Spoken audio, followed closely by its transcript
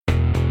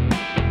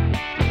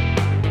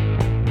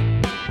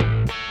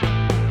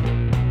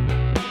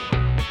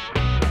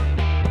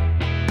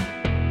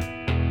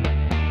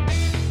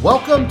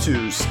Welcome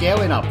to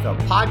Scaling Up, the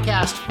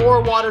podcast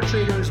for water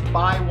treaters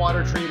by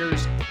water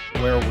treaters,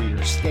 where we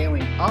are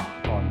scaling up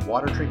on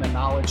water treatment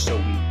knowledge so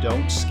we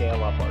don't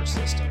scale up our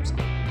systems.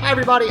 Hi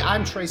everybody,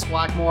 I'm Trace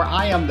Blackmore.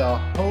 I am the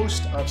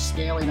host of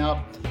Scaling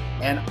Up,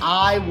 and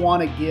I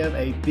want to give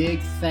a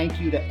big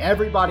thank you to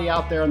everybody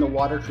out there in the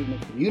water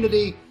treatment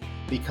community,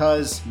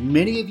 because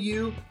many of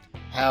you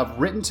have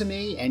written to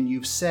me and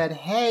you've said,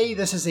 hey,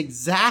 this is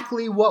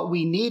exactly what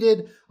we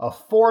needed, a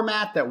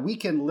format that we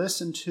can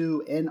listen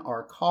to in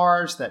our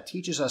cars that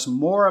teaches us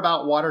more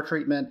about water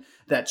treatment,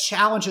 that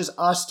challenges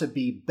us to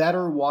be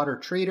better water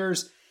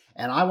treaters.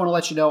 And I want to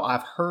let you know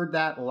I've heard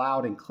that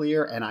loud and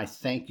clear, and I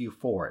thank you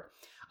for it.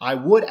 I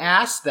would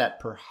ask that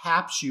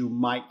perhaps you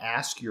might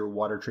ask your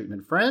water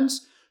treatment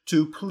friends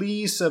to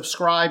please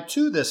subscribe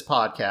to this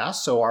podcast.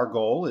 So our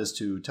goal is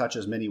to touch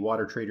as many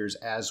water treaters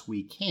as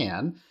we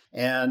can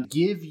and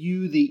give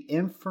you the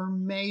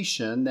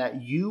information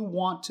that you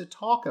want to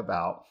talk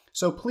about.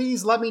 So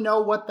please let me know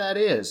what that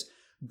is.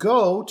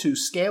 Go to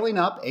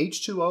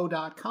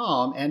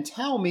scalinguph2o.com and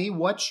tell me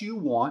what you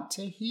want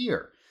to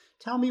hear.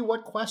 Tell me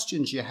what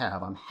questions you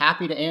have. I'm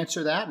happy to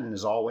answer that. And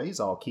as always,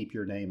 I'll keep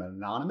your name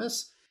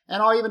anonymous.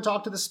 And I'll even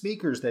talk to the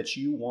speakers that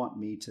you want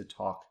me to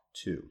talk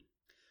to.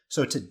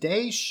 So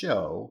today's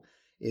show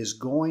is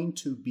going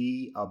to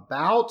be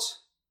about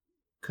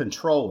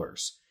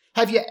controllers.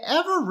 Have you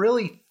ever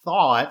really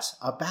thought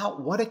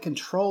about what a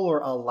controller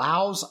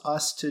allows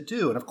us to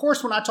do? And of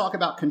course, when I talk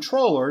about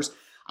controllers,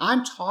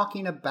 I'm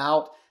talking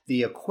about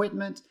the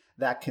equipment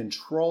that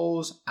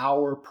controls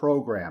our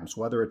programs,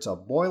 whether it's a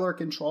boiler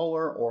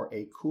controller or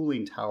a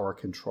cooling tower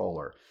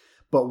controller.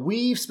 But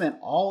we've spent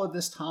all of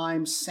this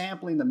time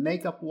sampling the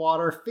makeup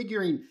water,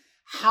 figuring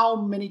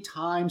how many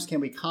times can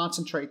we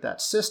concentrate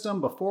that system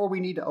before we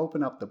need to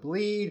open up the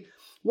bleed?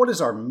 What is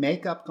our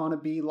makeup going to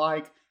be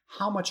like?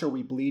 How much are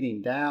we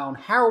bleeding down?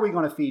 How are we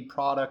going to feed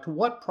product?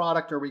 What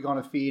product are we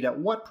going to feed? At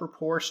what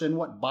proportion?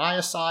 What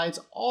biocides?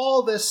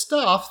 All this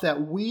stuff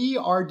that we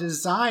are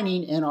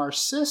designing in our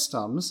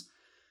systems,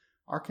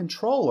 our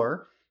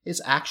controller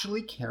is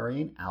actually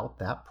carrying out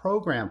that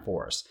program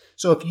for us.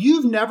 So if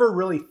you've never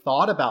really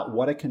thought about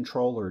what a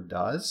controller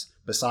does,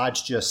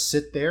 besides just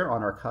sit there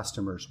on our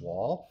customer's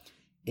wall,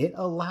 it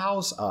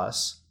allows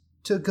us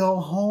to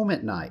go home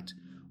at night.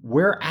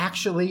 We're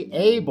actually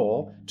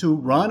able to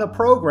run a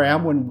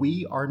program when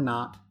we are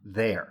not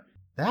there.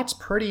 That's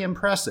pretty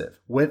impressive.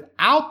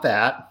 Without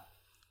that,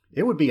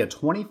 it would be a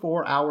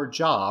 24-hour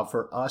job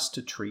for us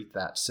to treat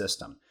that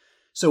system.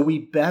 So we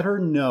better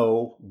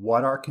know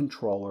what our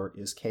controller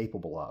is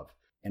capable of.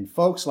 And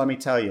folks, let me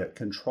tell you,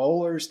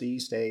 controllers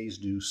these days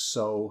do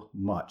so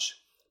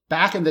much.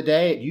 Back in the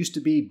day, it used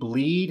to be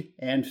bleed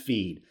and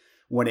feed.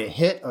 When it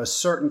hit a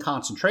certain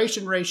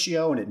concentration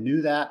ratio and it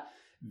knew that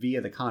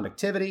via the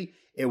conductivity,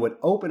 it would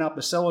open up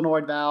a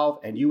solenoid valve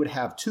and you would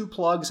have two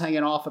plugs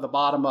hanging off of the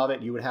bottom of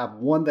it. You would have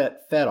one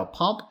that fed a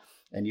pump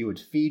and you would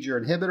feed your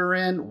inhibitor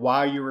in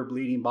while you were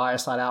bleeding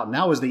biocide out. And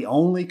that was the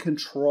only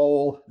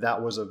control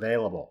that was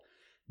available.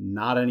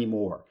 Not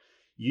anymore.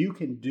 You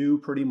can do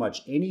pretty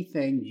much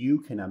anything you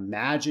can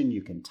imagine.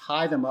 You can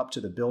tie them up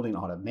to the building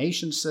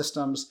automation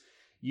systems.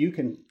 You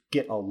can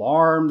get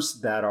alarms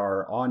that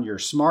are on your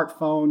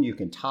smartphone. You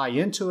can tie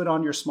into it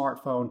on your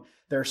smartphone.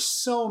 There's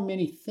so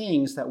many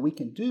things that we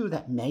can do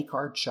that make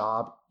our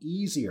job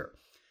easier.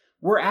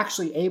 We're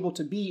actually able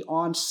to be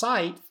on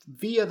site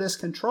via this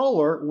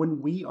controller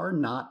when we are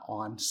not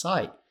on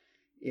site.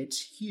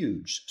 It's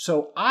huge.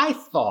 So I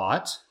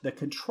thought the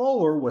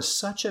controller was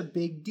such a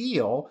big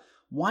deal.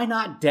 Why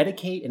not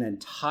dedicate an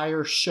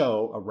entire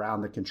show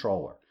around the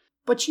controller?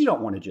 But you don't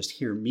want to just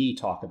hear me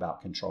talk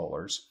about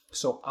controllers.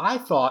 So I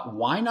thought,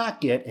 why not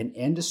get an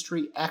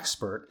industry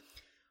expert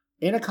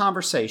in a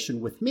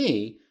conversation with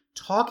me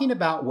talking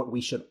about what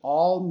we should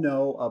all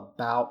know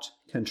about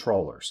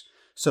controllers.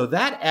 So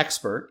that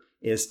expert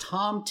is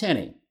Tom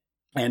Tenney.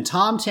 And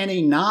Tom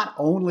Tenney not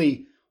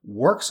only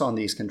works on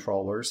these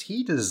controllers,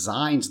 he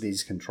designs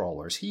these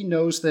controllers. He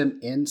knows them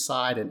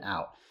inside and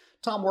out.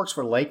 Tom works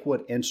for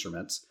Lakewood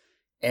Instruments.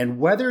 And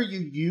whether you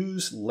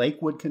use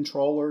Lakewood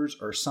controllers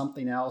or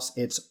something else,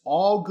 it's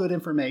all good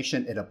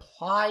information. It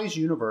applies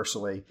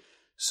universally.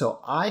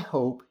 So I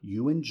hope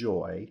you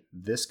enjoy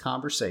this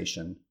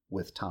conversation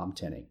with Tom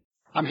Tenney.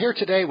 I'm here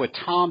today with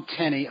Tom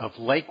Tenney of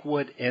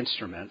Lakewood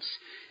Instruments.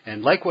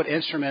 And Lakewood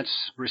Instruments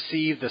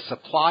received the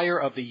Supplier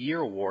of the Year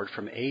Award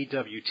from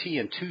AWT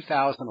in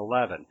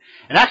 2011.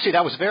 And actually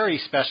that was very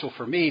special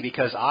for me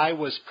because I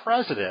was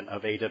president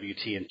of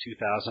AWT in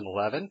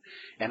 2011,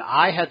 and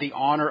I had the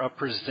honor of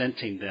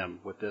presenting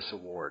them with this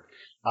award.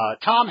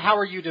 Tom, how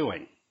are you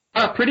doing?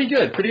 Pretty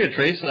good,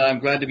 Trace. I'm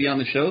glad to be on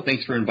the show.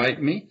 Thanks for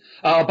inviting me.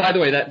 By the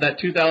way, that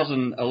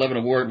 2011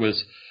 award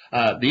was,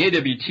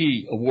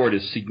 the AWT award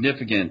is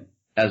significant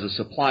as a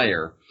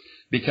supplier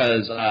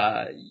because,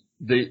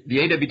 the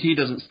AWT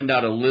doesn't send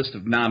out a list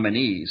of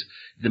nominees.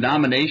 The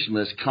nomination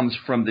list comes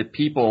from the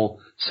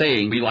people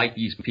saying, we like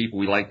these people,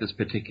 we like this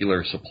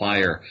particular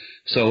supplier.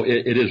 So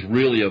it is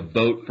really a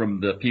vote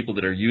from the people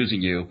that are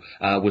using you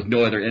with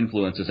no other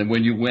influences. And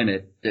when you win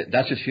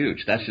that's just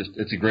huge.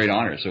 It's a great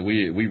honor. So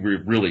we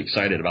were really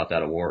excited about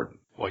that award.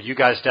 Well, you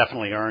guys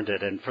definitely earned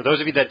it. And for those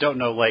of you that don't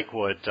know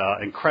Lakewood,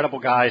 incredible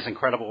guys,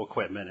 incredible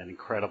equipment, and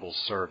incredible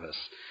service.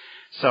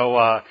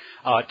 So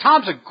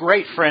Tom's a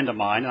great friend of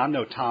mine, and I've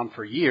known Tom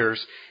for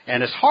years.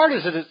 And as hard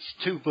as it is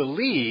to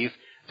believe,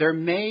 there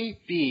may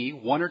be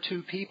one or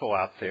two people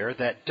out there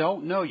that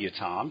don't know you,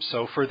 Tom.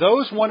 So for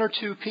those one or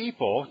two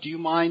people, do you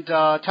mind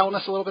telling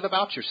us a little bit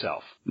about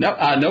yourself?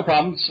 No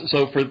problem.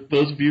 So for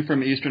those of you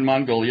from Eastern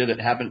Mongolia that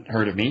haven't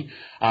heard of me,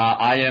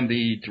 I am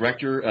the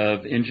Director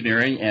of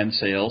Engineering and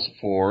Sales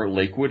for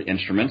Lakewood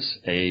Instruments,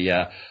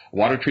 a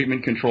water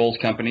treatment controls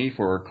company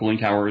for cooling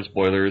towers,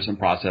 boilers, and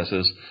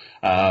processes.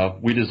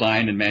 We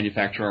design and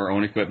manufacture our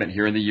own equipment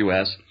here in the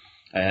U.S.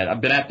 And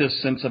I've been at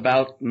this since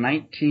about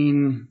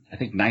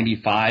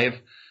 95.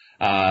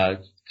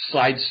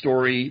 Side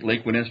story,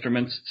 Lakewood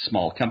Instruments,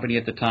 small company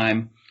at the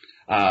time.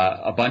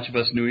 A bunch of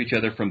us knew each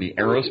other from the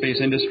aerospace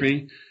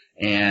industry.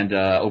 And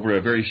over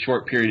a very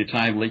short period of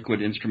time,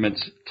 Lakewood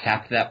Instruments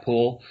tapped that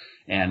pool.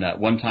 And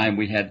one time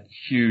we had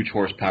huge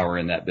horsepower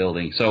in that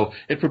building. So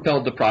it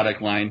propelled the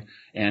product line,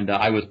 and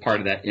I was part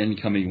of that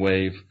incoming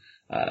wave.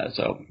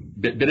 So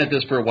been at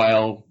this for a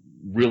while,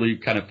 really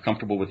kind of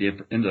comfortable with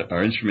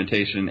our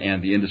instrumentation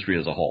and the industry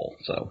as a whole.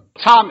 So,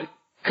 Tom,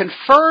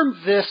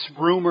 confirm this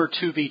rumor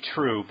to be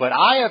true, but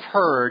I have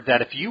heard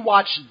that if you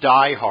watch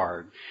Die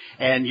Hard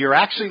and you're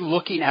actually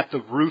looking at the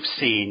roof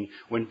scene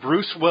when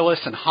Bruce Willis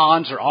and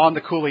Hans are on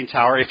the cooling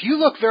tower, if you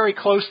look very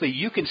closely,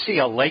 you can see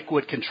a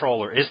Lakewood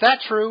controller. Is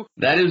that true?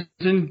 That is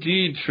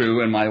indeed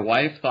true, and my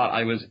wife thought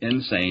I was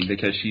insane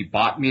because she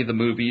bought me the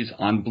movies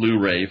on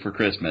Blu-ray for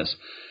Christmas.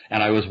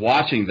 And I was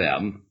watching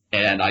them,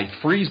 and I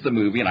freeze the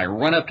movie, and I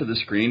run up to the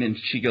screen, and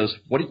she goes,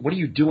 what are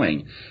you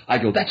doing? I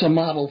go, that's a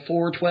Model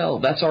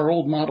 412. That's our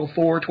old Model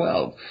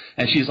 412.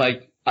 And she's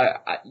like,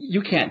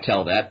 you can't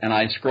tell that. And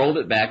I scrolled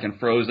it back and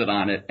froze it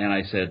on it, and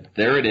I said,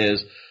 there it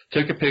is.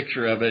 Took a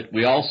picture of it.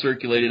 We all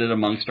circulated it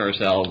amongst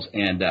ourselves,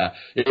 and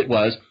it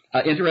was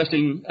an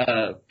interesting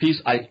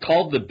piece. I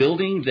called the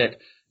building that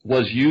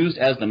was used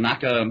as the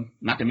Nakanishi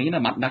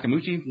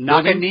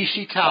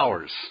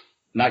Towers.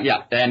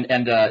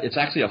 And it's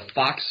actually a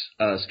Fox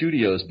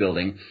Studios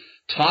building.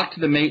 Talked to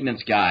the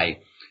maintenance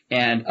guy,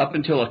 and up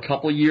until a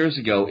couple of years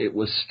ago, it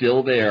was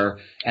still there,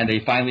 and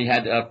they finally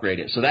had to upgrade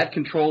it. So that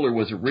controller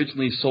was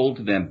originally sold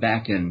to them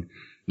back in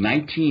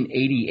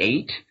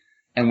 1988,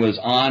 and was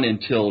on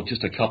until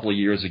just a couple of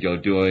years ago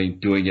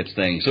doing its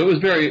thing. So it was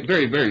very,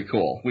 very, very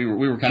cool. We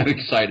were kind of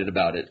excited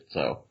about it.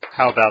 So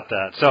how about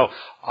that? So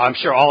I'm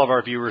sure all of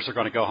our viewers are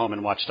going to go home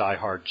and watch Die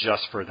Hard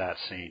just for that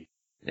scene.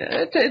 Yeah,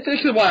 it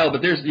takes a while,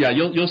 but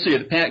you'll see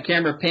it. The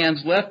camera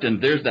pans left, and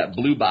there's that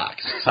blue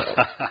box. So.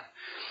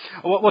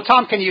 Well,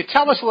 Tom, can you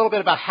tell us a little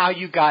bit about how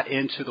you got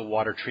into the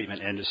water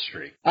treatment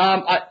industry?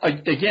 I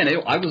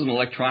was an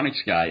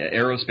electronics guy, an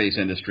aerospace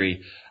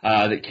industry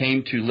that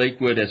came to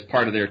Lakewood as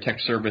part of their tech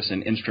service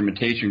and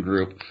instrumentation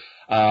group,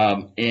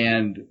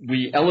 and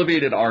we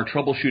elevated our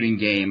troubleshooting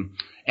game.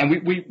 And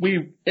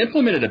we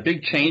implemented a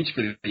big change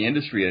for the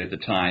industry at the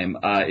time.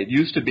 It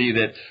used to be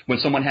that when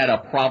someone had a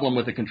problem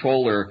with a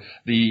controller,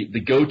 the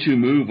go-to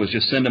move was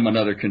just send them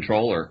another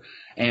controller.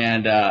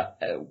 And,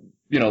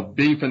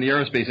 being from the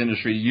aerospace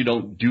industry, you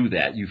don't do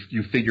that.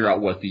 You figure out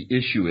what the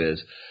issue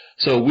is.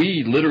 So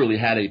we literally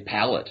had a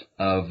pallet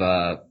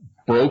of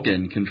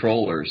broken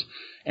controllers,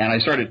 and I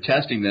started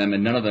testing them,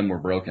 and none of them were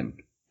broken.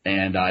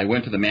 And I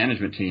went to the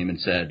management team and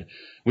said,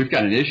 we've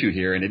got an issue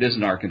here, and it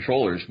isn't our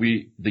controllers.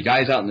 The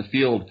guys out in the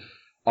field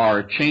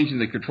are changing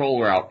the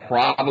controller out,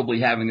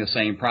 probably having the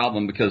same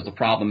problem because the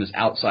problem is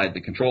outside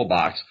the control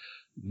box.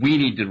 We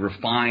need to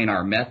refine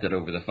our method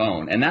over the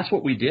phone. And that's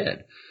what we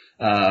did.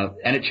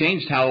 And it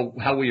changed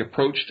how we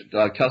approached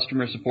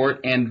customer support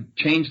and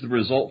changed the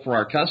result for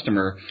our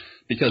customer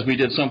because we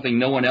did something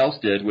no one else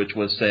did, which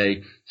was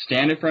say,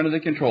 stand in front of the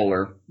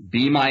controller,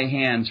 be my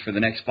hands for the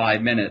next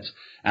 5 minutes,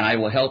 and I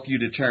will help you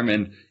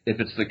determine if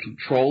it's the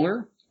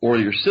controller or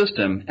your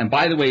system. And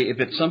by the way, if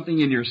it's something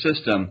in your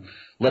system,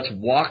 let's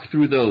walk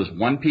through those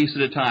one piece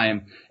at a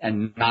time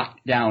and knock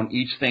down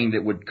each thing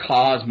that would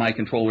cause my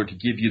controller to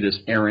give you this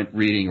errant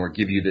reading or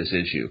give you this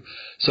issue.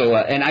 So,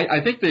 and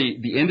I think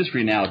the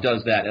industry now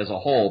does that as a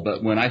whole,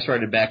 but when I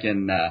started back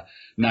in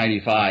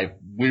 95,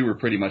 we were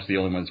pretty much the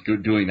only ones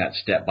doing that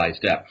step by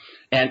step.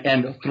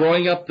 And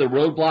throwing up the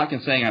roadblock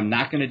and saying, I'm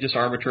not going to just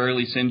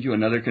arbitrarily send you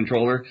another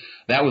controller,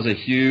 that was a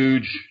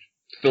huge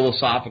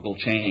philosophical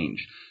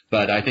change.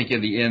 But I think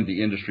in the end,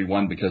 the industry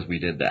won because we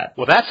did that.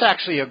 Well, that's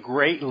actually a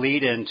great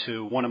lead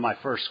into one of my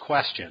first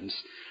questions.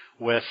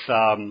 With,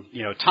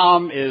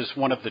 Tom is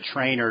one of the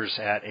trainers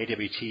at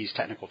AWT's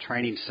technical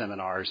training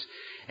seminars.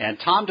 And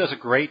Tom does a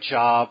great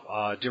job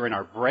during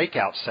our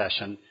breakout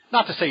session.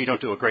 Not to say you don't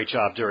do a great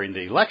job during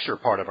the lecture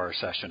part of our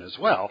session as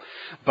well,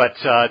 but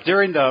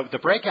during the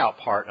breakout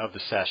part of the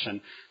session,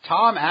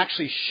 Tom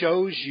actually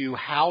shows you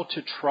how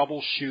to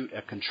troubleshoot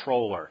a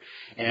controller.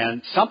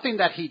 And something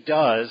that he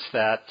does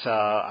that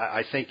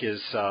I think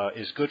is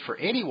good for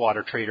any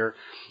water treater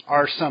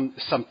are some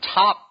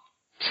top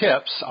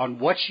tips on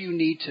what you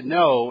need to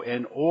know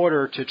in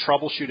order to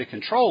troubleshoot a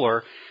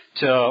controller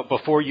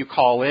before you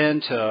call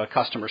in to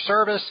customer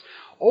service.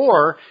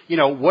 Or,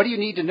 what do you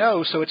need to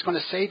know so it's going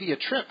to save you a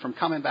trip from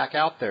coming back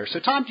out there?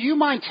 So, Tom, do you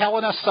mind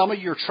telling us some of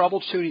your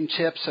troubleshooting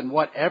tips and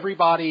what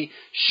everybody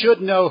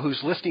should know who's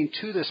listening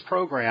to this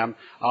program?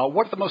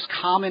 What the most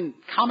common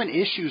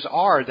issues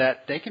are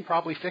that they can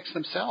probably fix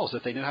themselves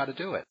if they know how to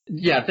do it?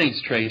 Yeah,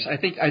 thanks, Trace. I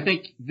think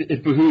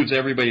it behooves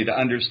everybody to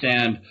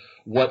understand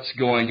what's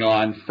going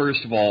on,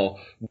 first of all,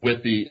 with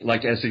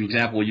like as an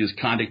example, we'll use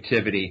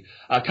conductivity.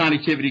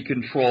 Conductivity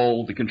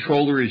control, the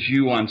controller is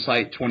you on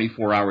site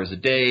 24 hours a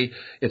day.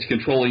 It's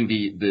controlling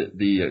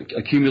the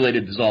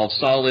accumulated dissolved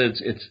solids.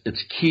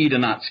 It's key to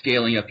not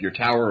scaling up your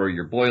tower or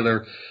your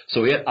boiler.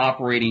 So it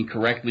operating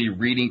correctly,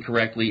 reading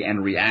correctly,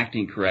 and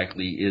reacting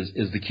correctly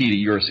is the key to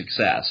your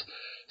success.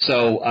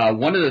 So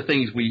one of the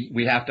things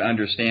we have to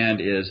understand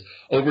is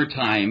over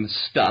time,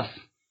 stuff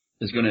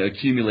is going to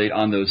accumulate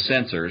on those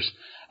sensors.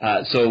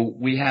 So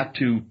we have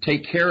to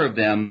take care of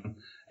them,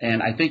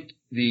 and I think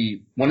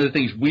one of the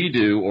things we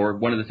do, or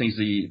one of the things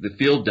the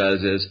field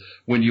does, is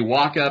when you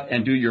walk up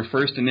and do your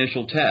first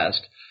initial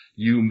test,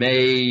 you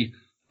may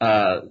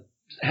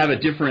have a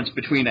difference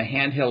between a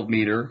handheld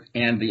meter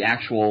and the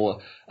actual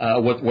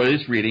what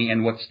it's reading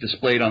and what's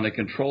displayed on the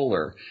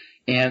controller.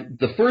 And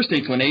the first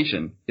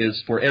inclination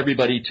is for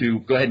everybody to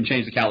go ahead and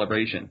change the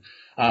calibration.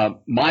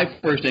 My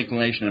first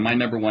inclination and my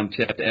number one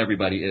tip to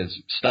everybody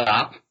is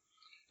stop.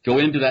 Go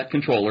into that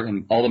controller,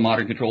 and all the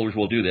modern controllers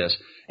will do this,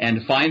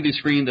 and find the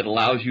screen that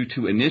allows you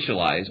to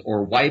initialize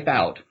or wipe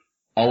out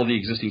all of the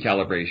existing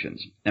calibrations.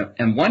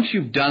 And once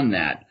you've done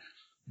that,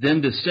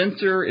 then the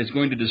sensor is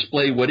going to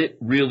display what it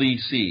really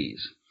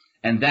sees.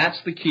 And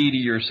that's the key to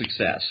your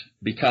success,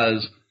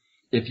 because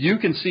if you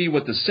can see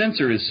what the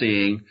sensor is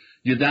seeing,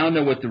 you now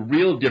know what the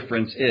real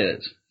difference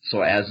is.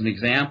 So as an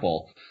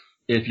example,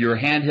 if your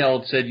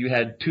handheld said you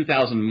had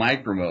 2,000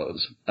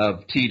 micromodes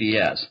of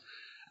TDS,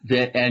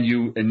 and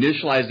you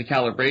initialize the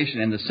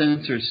calibration and the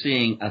sensor is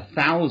seeing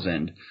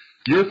 1,000,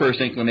 your first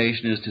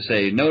inclination is to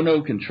say,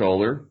 no,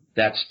 controller,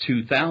 that's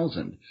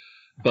 2,000.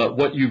 But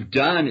what you've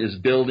done is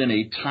build in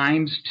a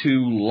 ×2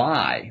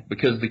 lie,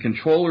 because the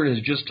controller has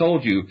just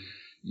told you,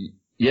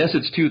 yes,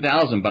 it's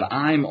 2,000, but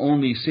I'm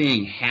only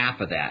seeing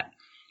half of that,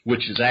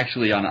 which is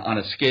actually on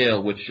a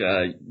scale, which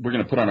we're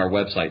going to put on our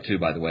website too,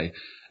 by the way.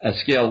 A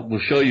scale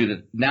will show you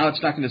that now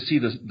it's not going to see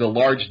the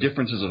large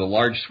differences or the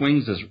large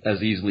swings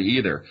as easily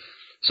either.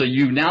 So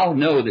you now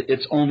know that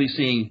it's only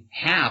seeing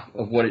half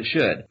of what it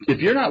should.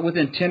 If you're not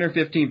within 10 or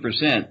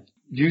 15%,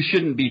 you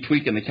shouldn't be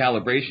tweaking the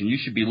calibration. You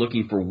should be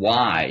looking for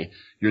why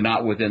you're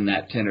not within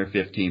that 10 or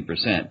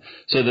 15%.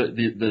 So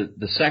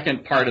the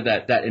second part of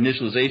that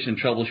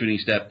initialization troubleshooting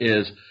step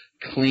is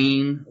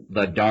clean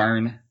the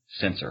darn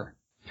sensor.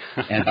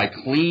 And by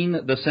clean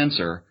the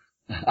sensor,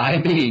 I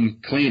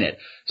mean clean it.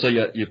 So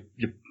you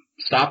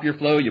stop your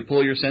flow, you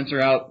pull your sensor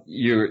out,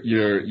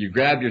 you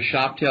grab your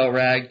shop tail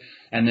rag,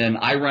 and then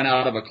I run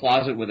out of a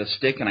closet with a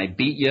stick and I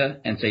beat you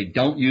and say,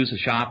 don't use a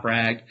shop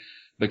rag,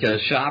 because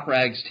shop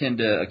rags tend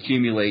to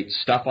accumulate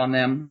stuff on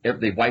them.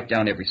 They've wiped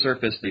down every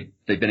surface.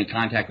 They've been in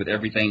contact with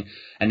everything,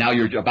 and now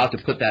you're about to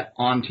put that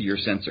onto your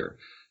sensor.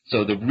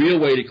 So the real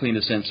way to clean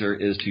a sensor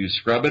is to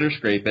scrub it or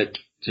scrape it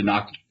to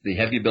knock the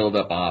heavy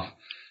buildup off,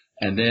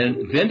 and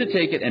then to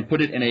take it and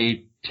put it in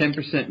a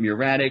 10%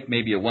 muriatic,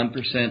 maybe a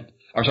 10%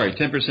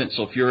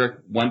 sulfuric,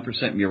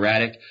 1%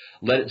 muriatic.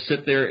 Let it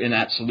sit there in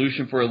that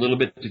solution for a little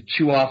bit to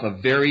chew off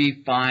a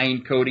very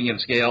fine coating of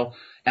scale.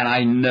 And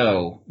I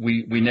know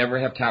we never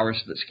have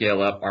towers that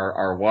scale up.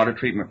 Our water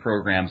treatment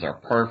programs are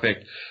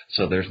perfect,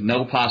 so there's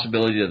no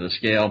possibility of the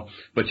scale.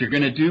 But you're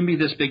going to do me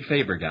this big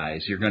favor,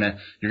 guys. You're going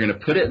to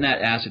put it in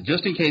that acid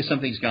just in case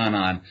something's gone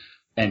on,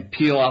 and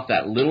peel off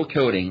that little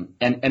coating.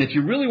 And if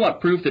you really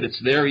want proof that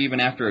it's there even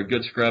after a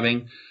good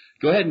scrubbing,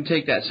 go ahead and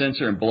take that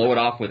sensor and blow it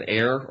off with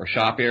air or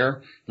shop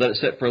air. Let it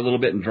sit for a little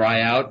bit and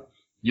dry out.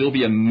 You'll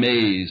be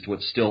amazed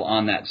what's still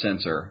on that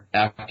sensor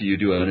after you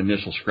do an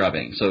initial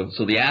scrubbing.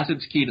 So the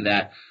acid's key to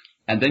that.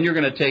 And then you're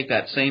going to take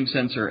that same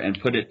sensor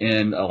and put it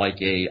in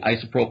like a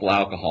isopropyl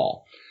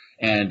alcohol.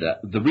 And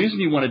the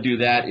reason you want to do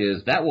that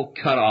is that will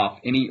cut off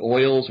any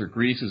oils or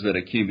greases that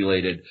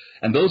accumulated.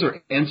 And those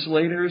are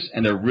insulators,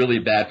 and they're really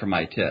bad for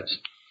my tips.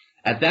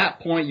 At that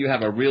point, you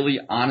have a really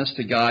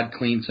honest-to-God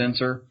clean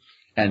sensor,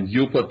 and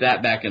you'll put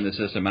that back in the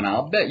system, and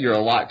I'll bet you're a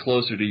lot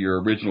closer to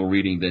your original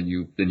reading than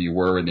you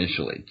were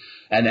initially.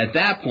 And at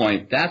that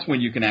point, that's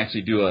when you can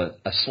actually do a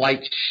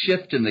slight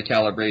shift in the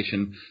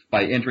calibration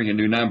by entering a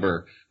new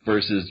number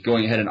versus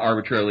going ahead and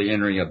arbitrarily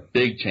entering a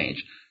big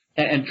change.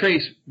 And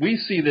Trace, we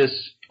see this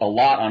a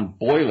lot on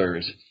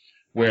boilers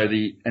where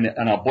in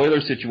a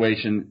boiler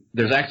situation,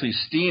 there's actually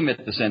steam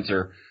at the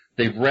sensor.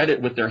 They've read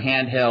it with their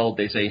handheld.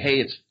 They say, hey,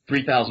 it's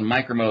 3,000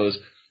 micromos.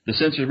 The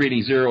sensor's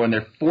reading 0, and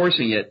they're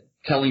forcing it,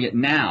 telling it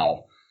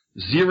now,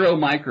 0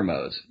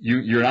 micromos.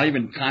 You're not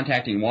even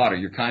contacting water.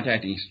 You're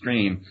contacting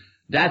stream.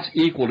 That's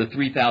equal to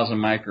 3,000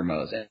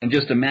 micromos. And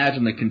just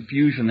imagine the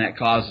confusion that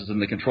causes in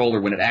the controller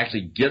when it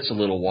actually gets a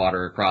little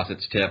water across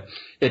its tip.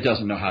 It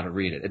doesn't know how to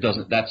read it.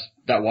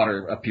 That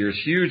water appears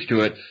huge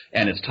to it,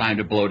 and it's time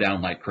to blow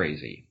down like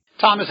crazy.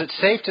 Tom, is it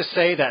safe to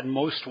say that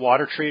most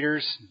water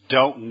treaters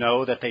don't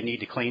know that they need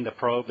to clean the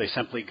probe? They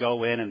simply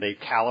go in and they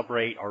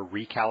calibrate or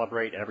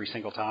recalibrate every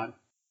single time?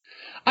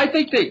 I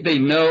think they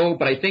know,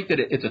 but I think that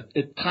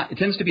it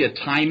tends to be a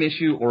time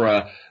issue or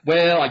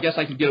I guess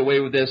I can get away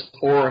with this,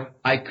 or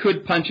I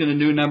could punch in a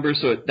new number,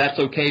 so that's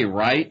okay,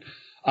 right?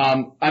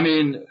 I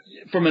mean,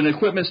 from an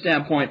equipment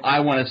standpoint, I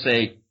want to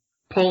say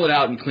pull it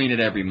out and clean it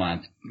every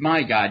month.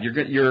 My God,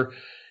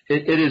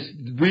 it is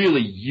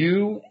really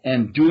you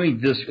and doing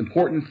this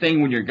important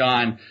thing when you're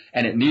gone,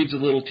 and it needs a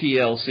little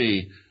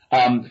TLC.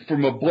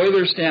 From a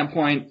boiler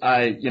standpoint,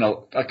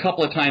 a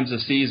couple of times a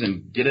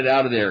season, get it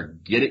out of there,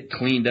 get it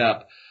cleaned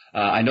up.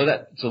 I know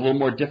that it's a little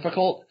more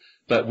difficult,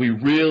 but we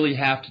really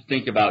have to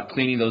think about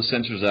cleaning those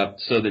sensors up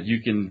so that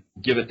you can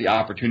give it the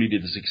opportunity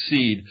to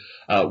succeed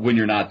when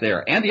you're not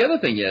there. And the other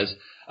thing is,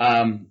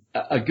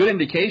 a good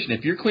indication,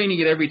 if you're cleaning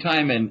it every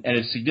time and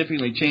it's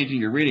significantly changing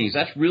your readings,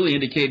 that's really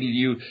indicating to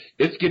you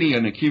it's getting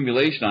an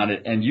accumulation on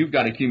it, and you've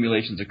got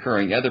accumulations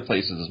occurring other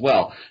places as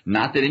well.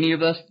 Not that any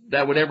of us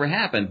that would ever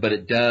happen, but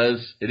it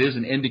is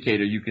an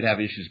indicator you could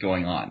have issues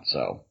going on.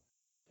 So,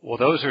 well,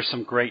 those are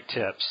some great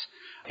tips.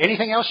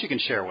 Anything else you can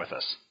share with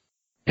us?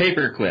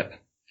 Paperclip.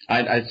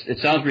 It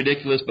sounds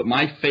ridiculous, but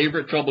my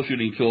favorite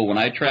troubleshooting tool when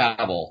I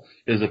travel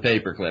is a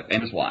paperclip,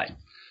 and here's why.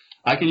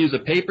 I can use a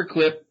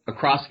paperclip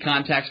across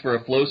contacts for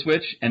a flow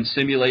switch and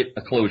simulate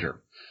a closure.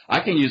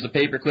 I can use a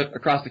paperclip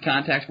across the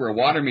contacts where a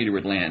water meter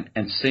would land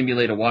and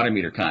simulate a water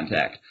meter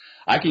contact.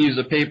 I can use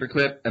a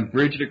paperclip and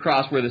bridge it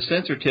across where the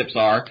sensor tips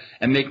are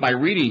and make my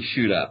readings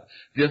shoot up.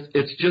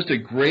 It's just a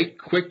great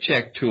quick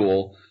check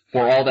tool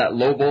for all that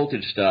low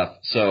voltage stuff.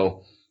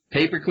 So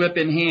paperclip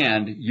in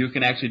hand, you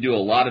can actually do a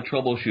lot of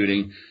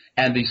troubleshooting.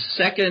 And the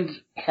second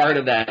part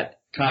of that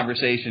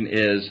conversation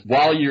is,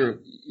 while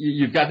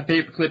you've got the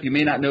paperclip, you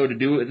may not know what to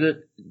do with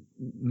it.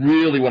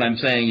 Really what I'm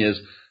saying is,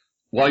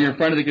 while you're in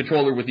front of the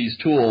controller with these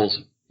tools,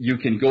 you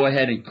can go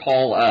ahead and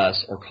call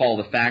us or call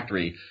the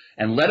factory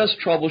and let us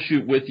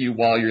troubleshoot with you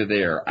while you're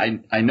there.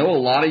 I know a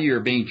lot of you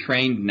are being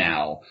trained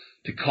now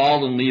to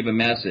call and leave a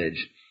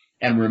message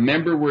and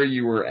remember where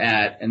you were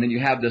at, and then you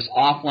have this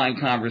offline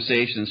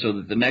conversation so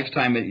that the next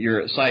time that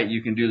you're at site,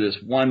 you can do this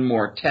one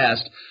more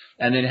test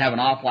and then have an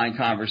offline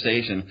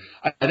conversation.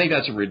 I think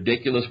that's a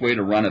ridiculous way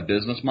to run a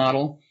business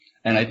model.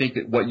 And I think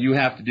that what you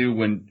have to do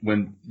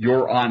when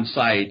you're on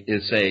site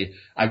is say,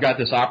 I've got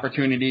this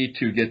opportunity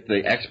to get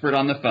the expert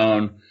on the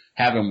phone,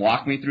 have him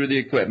walk me through the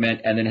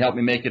equipment, and then help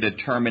me make a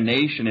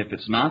determination if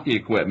it's not the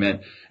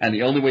equipment. And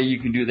the only way you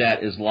can do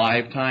that is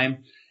live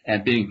time,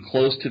 and being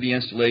close to the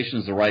installation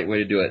is the right way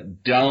to do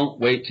it. Don't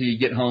wait till you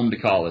get home to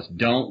call us.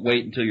 Don't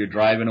wait until you're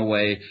driving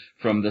away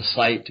from the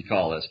site to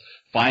call us.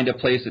 Find a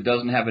place that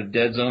doesn't have a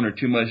dead zone or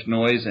too much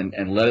noise, and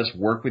let us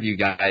work with you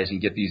guys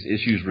and get these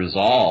issues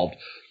resolved.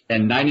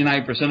 And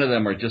 99% of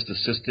them are just a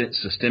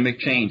systemic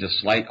change, a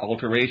slight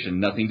alteration,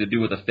 nothing to do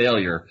with a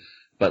failure.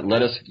 But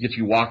let us get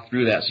you walk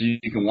through that so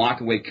you can walk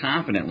away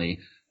confidently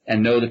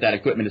and know that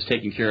equipment is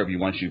taken care of you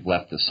once you've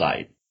left the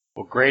site.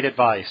 Well, great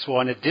advice.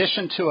 Well, in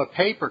addition to a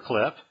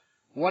paperclip,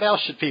 what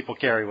else should people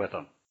carry with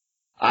them?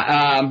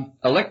 I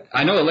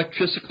know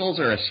electricals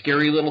are a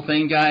scary little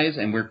thing, guys,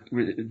 and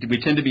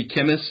we tend to be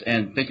chemists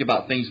and think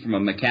about things from a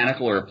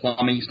mechanical or a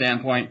plumbing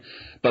standpoint,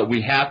 but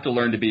we have to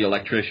learn to be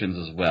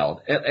electricians as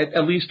well,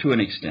 at least to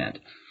an extent.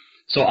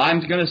 So I'm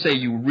going to say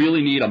you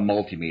really need a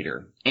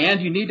multimeter,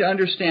 and you need to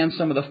understand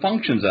some of the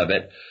functions of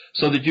it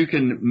so that you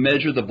can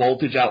measure the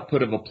voltage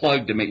output of a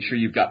plug to make sure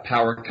you've got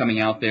power coming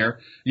out there.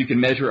 You can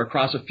measure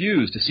across a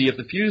fuse to see if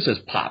the fuse has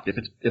popped, if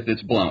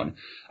it's blown.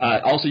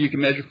 Also, you can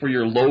measure for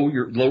your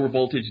lower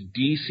voltage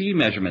DC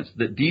measurements.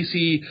 The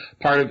DC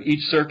part of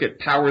each circuit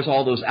powers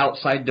all those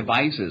outside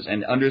devices,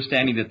 and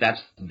understanding that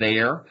that's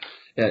there,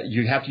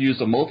 you have to use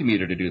a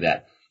multimeter to do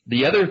that.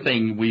 The other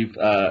thing we've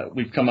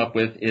come up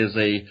with is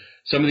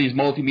some of these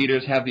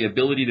multimeters have the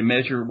ability to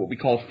measure what we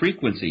call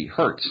frequency,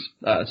 hertz.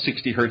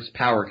 60 hertz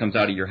power comes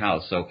out of your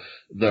house. So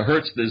the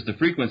hertz is the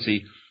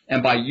frequency.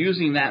 And by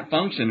using that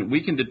function,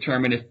 we can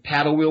determine if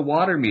paddle wheel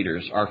water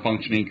meters are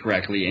functioning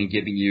correctly and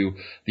giving you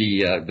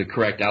the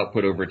correct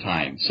output over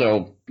time.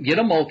 So get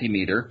a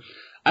multimeter.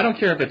 I don't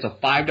care if it's a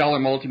 $5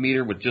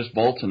 multimeter with just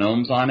volts and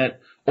ohms on it,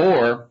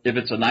 or if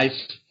it's a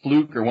nice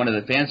Fluke or one of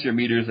the fancier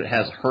meters that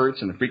has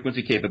hertz and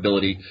frequency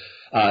capability.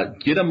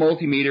 Get a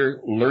multimeter,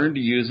 learn to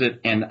use it,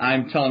 and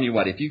I'm telling you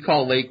what, if you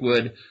call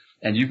Lakewood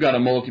and you've got a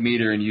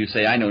multimeter and you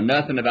say, I know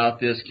nothing about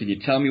this, can you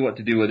tell me what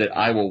to do with it?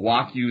 We will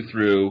walk you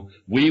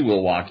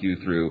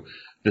through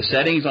the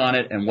settings on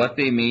it and what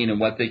they mean and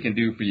what they can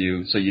do for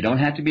you, so you don't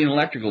have to be an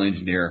electrical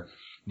engineer,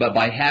 But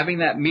by having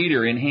that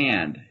meter in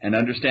hand and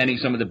understanding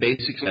some of the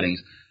basic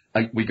settings,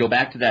 we go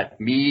back to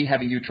that me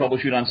having you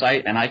troubleshoot on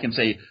site, and I can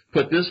say,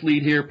 put this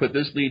lead here,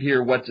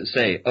 what's it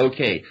say?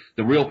 Okay,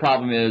 the real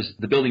problem is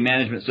the building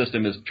management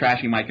system is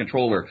trashing my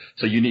controller,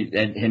 so you need,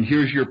 and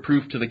here's your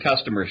proof to the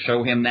customer,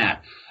 show him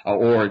that.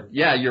 Or,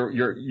 yeah,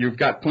 you've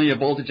got plenty of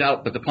voltage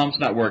out, but the pump's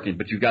not working,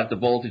 but you've got the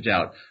voltage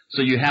out.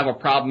 So you have a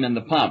problem in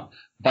the pump.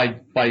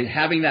 By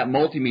having that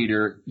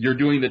multimeter, you're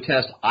doing the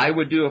test I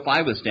would do if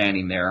I was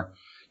standing there.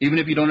 Even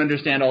if you don't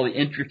understand all the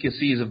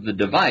intricacies of the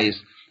device,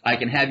 I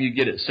can have you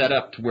get it set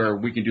up to where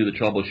we can do the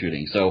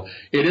troubleshooting. So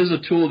it is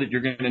a tool that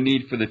you're going to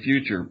need for the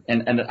future.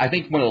 And I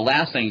think one of the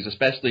last things,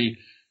 especially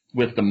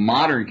with the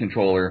modern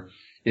controller,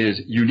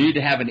 is you need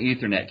to have an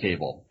Ethernet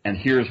cable. And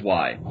here's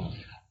why.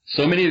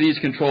 So many of these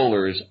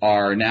controllers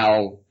are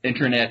now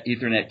Internet,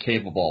 Ethernet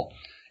capable.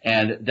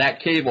 And that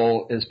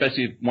cable,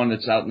 especially one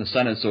that's out in the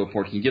sun and so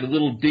forth, can get a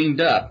little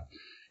dinged up.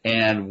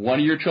 And one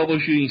of your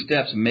troubleshooting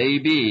steps may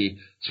be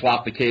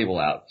swap the cable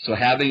out. So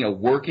having a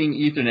working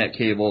Ethernet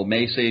cable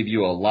may save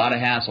you a lot of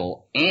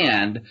hassle.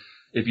 And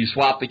if you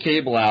swap the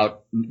cable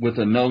out with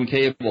a known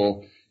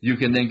cable, you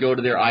can then go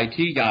to their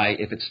IT guy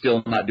if it's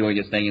still not doing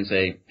its thing and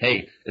say,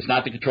 hey, it's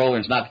not the controller,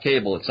 it's not the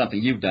cable, it's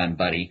something you've done,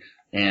 buddy.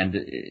 And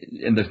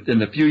in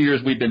the few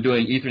years we've been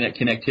doing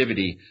Ethernet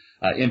connectivity,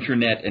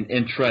 intranet and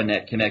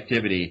intranet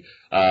connectivity,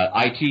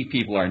 IT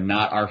people are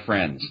not our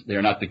friends. They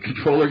are not the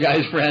controller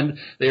guy's friend.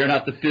 They are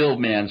not the field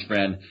man's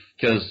friend,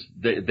 because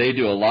they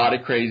do a lot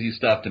of crazy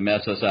stuff to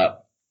mess us up.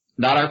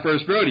 Not our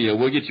first rodeo.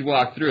 We'll get you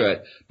walked through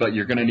it, but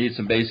you're going to need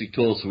some basic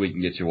tools so we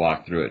can get you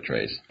walked through it,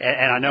 Trace.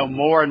 And I know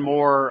more and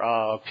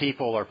more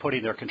people are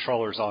putting their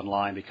controllers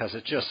online because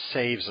it just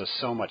saves us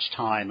so much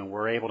time, and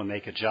we're able to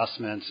make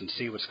adjustments and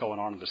see what's going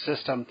on in the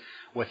system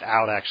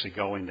without actually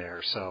going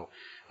there. So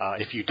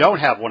if you don't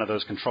have one of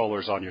those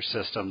controllers on your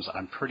systems,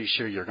 I'm pretty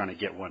sure you're going to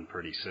get one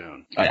pretty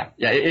soon. Oh, yeah.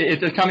 Yeah,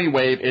 it's a coming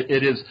wave.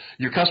 It is.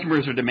 Your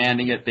customers are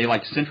demanding it. They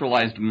like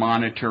centralized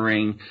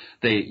monitoring.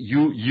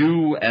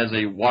 You as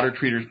a water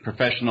treater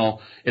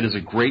professional, it is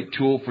a great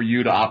tool for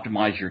you to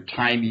optimize your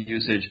time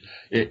usage.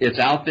 It's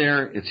out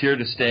there. It's here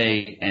to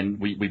stay, and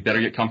we better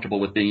get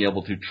comfortable with being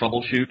able to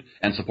troubleshoot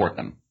and support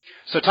them.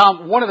 So,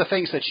 Tom, one of the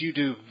things that you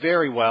do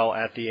very well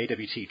at the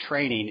AWT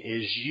training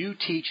is you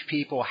teach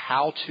people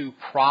how to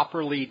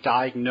properly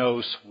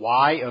diagnose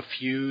why a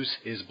fuse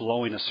is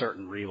blowing a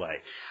certain relay.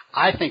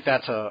 I think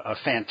that's a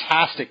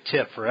fantastic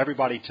tip for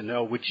everybody to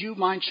know. Would you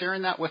mind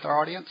sharing that with our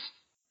audience?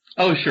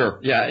 Oh, sure.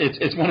 Yeah,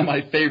 it's one of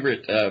my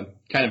favorite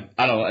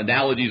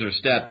analogies or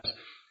steps.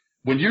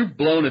 When you've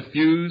blown a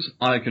fuse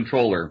on a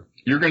controller,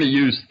 you're going to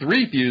use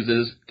 3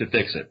 fuses to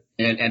fix it,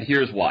 and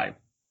here's why.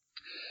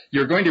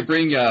 You're going to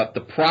bring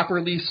the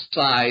properly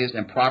sized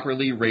and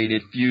properly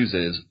rated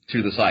fuses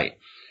to the site.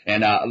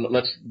 And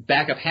let's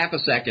back up half a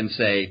second and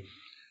say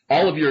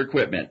all of your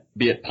equipment,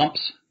 be it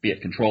pumps, be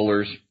it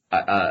controllers,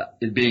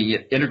 being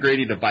it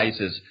integrated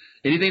devices,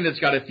 anything that's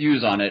got a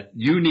fuse on it,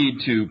 you need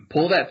to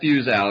pull that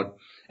fuse out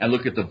and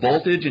look at the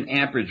voltage and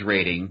amperage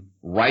rating,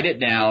 write it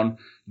down,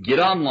 get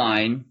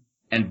online,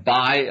 and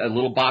buy a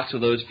little box of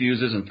those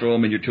fuses and throw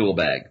them in your tool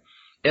bag.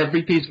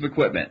 Every piece of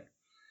equipment.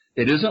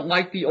 It isn't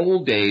like the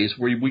old days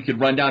where we could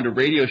run down to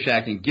Radio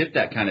Shack and get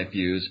that kind of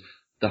fuse.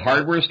 The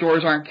hardware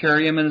stores aren't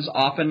carrying them as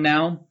often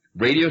now.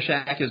 Radio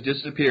Shack has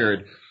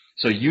disappeared.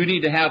 So you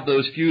need to have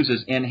those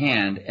fuses in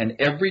hand, and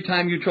every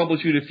time you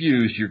troubleshoot a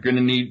fuse, you're going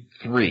to need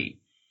 3.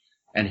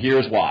 And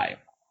here's why.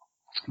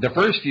 The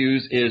first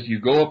fuse is you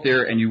go up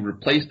there and you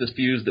replace the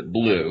fuse that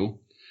blew,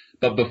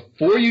 but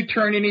before you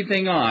turn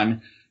anything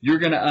on, you're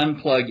going to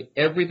unplug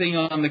everything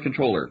on the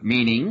controller,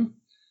 meaning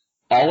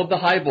all of the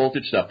high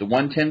voltage stuff, the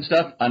 110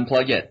 stuff,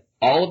 unplug it.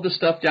 All of the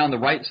stuff down the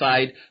right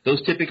side,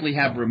 those typically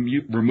have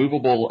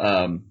removable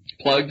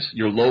plugs,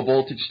 your low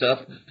voltage stuff,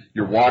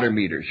 your water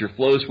meters, your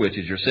flow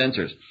switches, your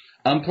sensors.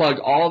 Unplug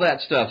all that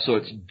stuff so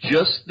it's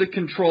just the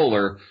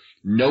controller,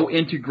 no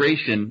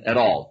integration at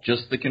all,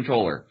 just the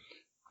controller.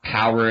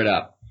 Power it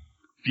up.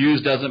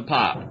 Fuse doesn't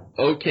pop.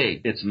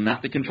 Okay, it's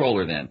not the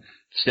controller then.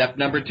 Step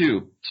number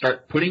 2,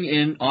 start putting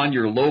in on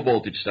your low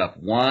voltage stuff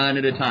one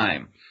at a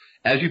time.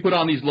 As you put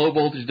on these low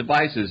voltage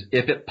devices,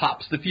 if it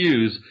pops the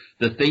fuse,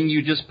 the thing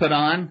you just put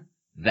on,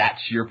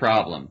 that's your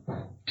problem.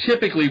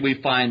 Typically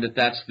we find that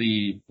that's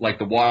the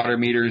water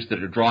meters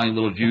that are drawing a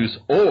little juice,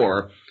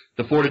 or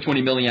the 4 to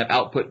 20 milliamp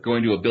output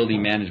going to a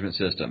building management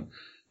system.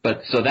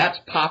 So that's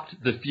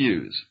popped the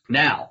fuse.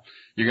 Now,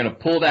 you're going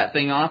to pull that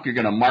thing off, you're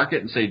going to mark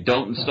it and say,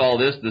 don't install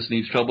this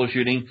needs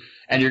troubleshooting,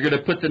 and you're going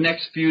to put the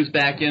next fuse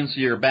back in so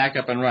you're back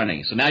up and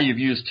running. So now you've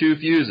used 2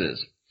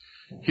 fuses.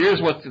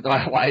 Here's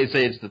why I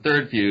say it's the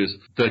 3rd fuse.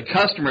 The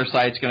customer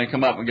site's going to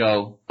come up and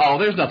go, oh,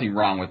 there's nothing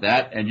wrong with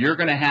that, and you're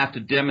going to have to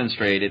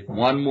demonstrate it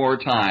one more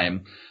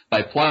time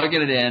by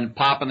plugging it in,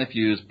 popping the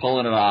fuse,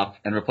 pulling it off,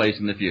 and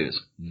replacing the fuse.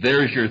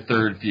 There's your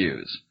 3rd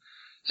fuse.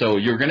 So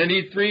you're going to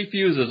need 3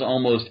 fuses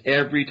almost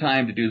every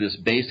time to do this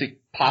basic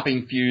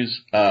popping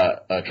fuse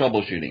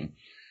troubleshooting.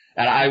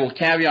 And I will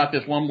caveat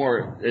this one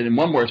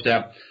more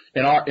step.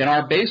 In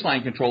our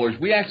baseline controllers,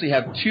 we actually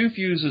have 2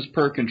 fuses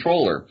per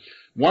controller.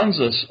 One's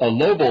a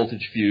low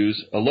voltage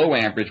fuse, a low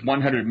amperage,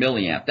 100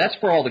 milliamp. That's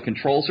for all the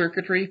control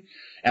circuitry.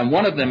 And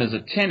one of them is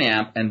a 10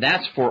 amp, and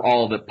that's for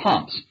all the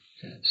pumps.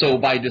 So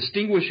by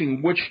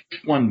distinguishing which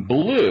one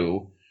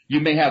blew, you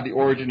may have the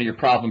origin of your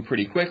problem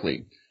pretty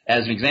quickly.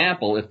 As an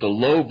example, if the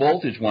low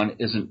voltage one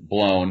isn't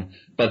blown,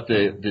 but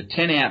the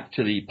 10 amp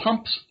to the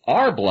pumps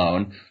are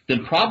blown,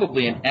 then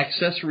probably an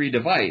accessory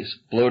device,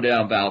 blow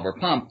down valve or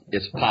pump,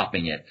 is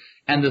popping it.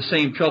 And the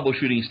same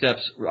troubleshooting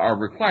steps are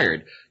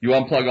required. You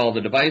unplug all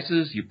the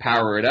devices, you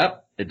power it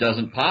up, it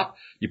doesn't pop.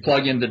 You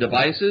plug in the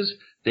devices,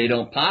 they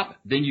don't pop.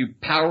 Then you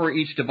power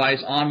each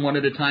device on one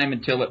at a time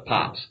until it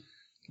pops.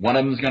 One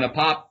of them is going to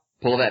pop,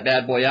 pull that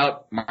bad boy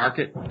out, mark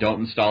it,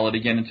 don't install it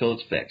again until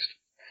it's fixed.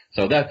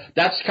 So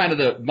that's kind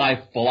of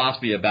my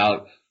philosophy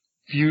about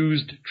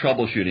fused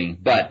troubleshooting.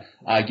 But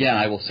again,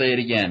 I will say it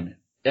again,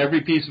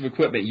 every piece of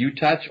equipment you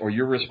touch or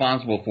you're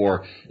responsible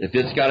for, if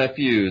it's got a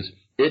fuse,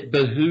 it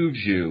behooves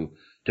you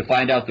to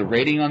find out the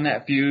rating on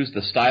that fuse,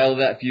 the style of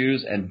that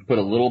fuse, and put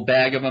a little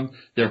bag of them.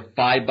 They're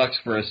 $5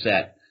 for a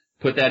set.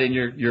 Put that in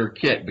your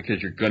kit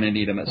because you're going to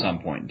need them at some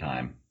point in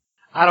time.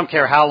 I don't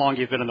care how long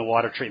you've been in the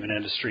water treatment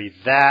industry,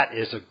 that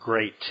is a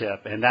great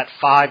tip. And that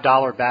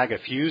 $5 bag of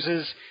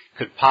fuses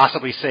could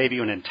possibly save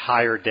you an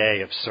entire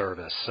day of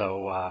service.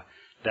 So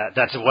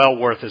that's well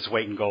worth its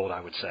weight in gold,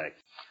 I would say.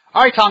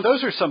 All right, Tom,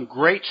 those are some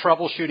great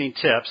troubleshooting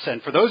tips.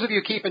 And for those of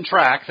you keeping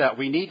track, that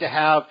we need to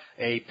have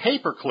a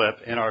paper clip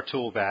in our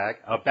tool bag,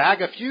 a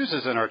bag of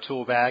fuses in our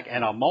tool bag,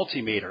 and a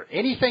multimeter.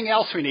 Anything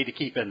else we need to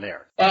keep in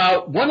there?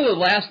 One of the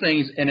last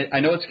things, and I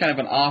know it's kind of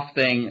an off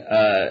thing,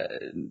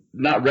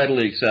 not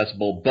readily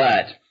accessible,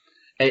 but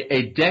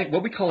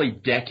what we call a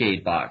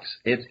decade box.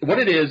 What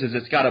it is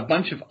it's got a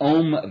bunch of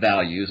ohm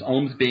values,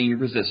 ohms being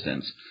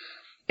resistance,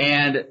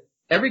 and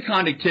every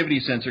conductivity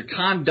sensor,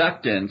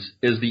 conductance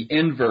is the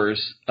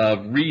inverse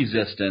of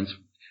resistance.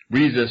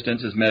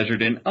 Resistance is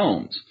measured in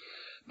ohms.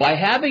 By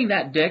having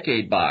that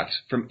decade box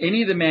from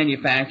any of the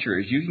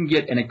manufacturers, you can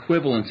get an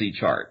equivalency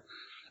chart.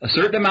 A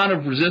certain amount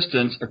of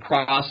resistance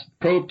across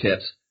probe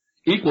tips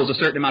equals a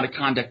certain amount of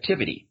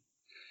conductivity.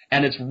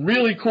 And it's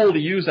really cool to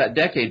use that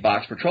decade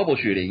box for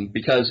troubleshooting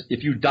because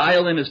if you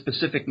dial in a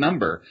specific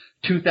number,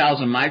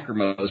 2,000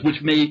 micromhos,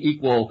 which may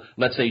equal,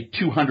 let's say,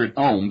 200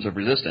 ohms of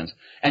resistance,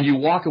 and you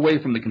walk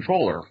away from the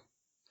controller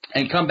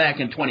and come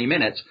back in 20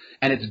 minutes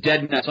and it's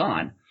dead nuts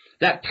on,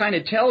 that kind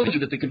of tells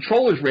you that the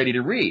controller is ready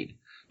to read.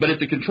 But if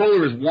the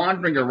controller is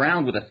wandering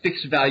around with a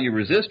fixed value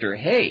resistor,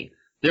 hey,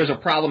 there's a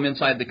problem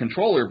inside the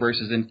controller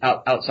versus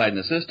outside in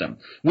the system.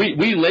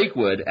 We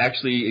Lakewood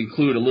actually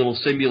include a little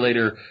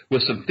simulator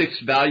with some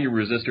fixed value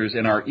resistors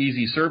in our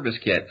Easy Service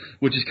Kit,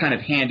 which is kind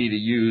of handy to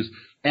use.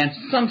 And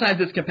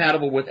sometimes it's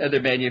compatible with other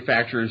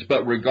manufacturers,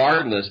 but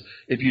regardless,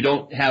 if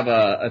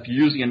you're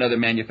using another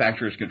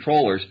manufacturer's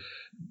controllers,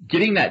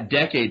 getting that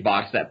decade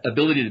box, that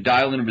ability to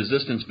dial in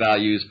resistance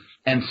values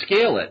and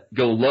scale it,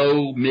 go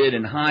low, mid,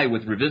 and high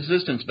with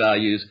resistance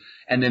values,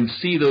 and then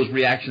see those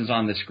reactions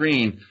on the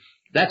screen,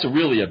 that's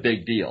really a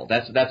big deal.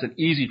 That's an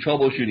easy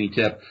troubleshooting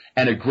tip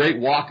and a great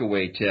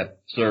walk-away tip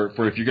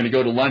for if you're going to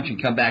go to lunch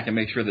and come back and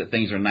make sure that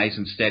things are nice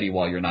and steady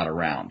while you're not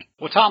around.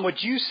 Well, Tom,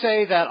 would you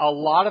say that a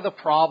lot of the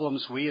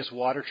problems we as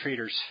water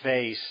treaters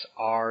face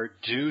are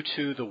due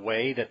to the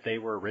way that they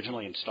were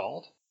originally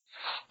installed?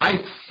 I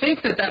think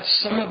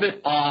that's some of it.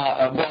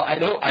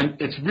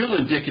 It's real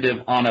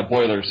indicative on a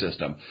boiler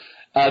system.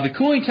 The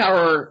cooling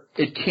tower,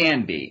 it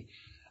can be.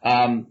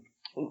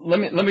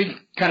 Let me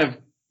kind of.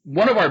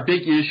 One of our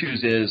big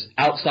issues is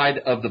outside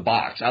of the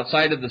box,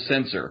 outside of the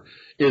sensor,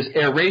 is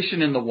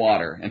aeration in the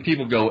water. And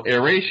people go,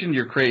 aeration,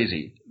 you're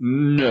crazy.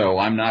 No,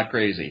 I'm not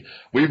crazy.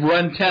 We've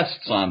run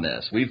tests on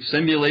this. We've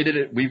simulated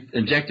it. We've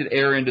injected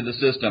air into the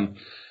system.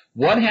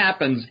 What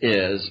happens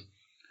is,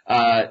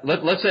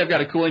 let's say I've got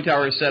a cooling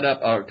tower set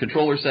up, a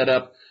controller set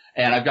up,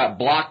 and I've got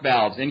block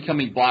valves,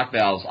 incoming block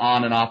valves,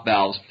 on and off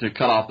valves to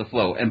cut off the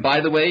flow. And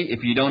by the way,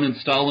 if you don't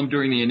install them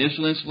during the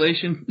initial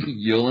installation,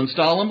 you'll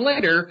install them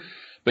later.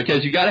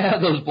 Because you got to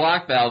have those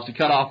block valves to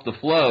cut off the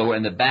flow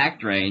and the back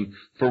drain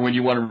for when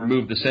you want to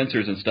remove the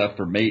sensors and stuff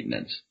for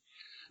maintenance.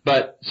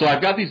 So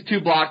I've got these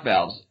two block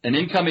valves, an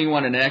incoming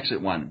one and an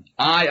exit one.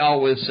 I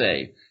always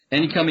say,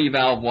 incoming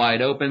valve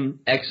wide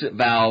open, exit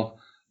valve,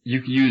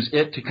 you can use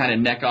it to kind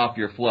of neck off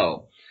your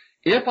flow.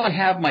 If I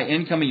have my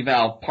incoming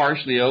valve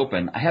partially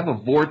open, I have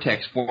a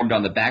vortex formed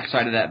on the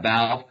backside of that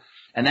valve,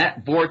 and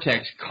that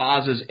vortex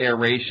causes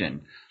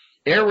aeration.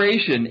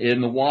 Aeration in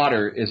the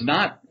water is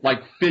not like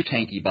fish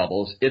tanky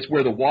bubbles. It's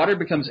where the water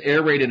becomes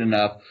aerated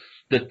enough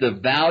that the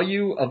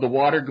value of the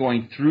water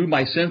going through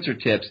my sensor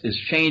tips is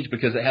changed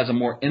because it has a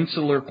more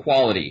insular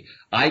quality.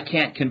 I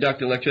can't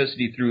conduct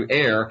electricity through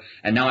air,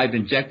 and now I've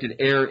injected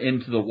air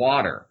into the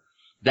water.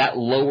 That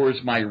lowers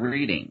my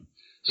reading.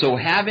 So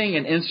having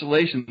an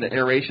insulation, the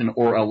aeration,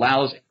 or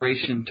allows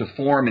aeration to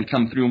form and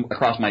come through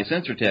across my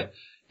sensor tip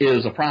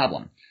is a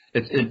problem.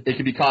 It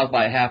can be caused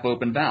by a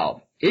half-open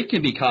valve. It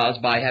can be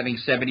caused by having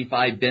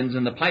 75 bends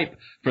in the pipe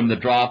from the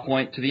draw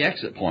point to the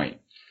exit point.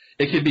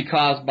 It can be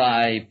caused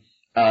by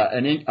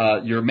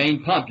your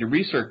main pump, your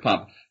recirc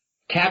pump,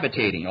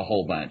 cavitating a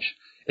whole bunch.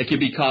 It can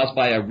be caused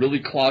by a really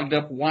clogged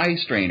up Y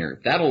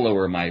strainer. That'll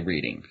lower my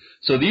reading.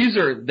 So these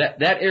are,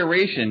 that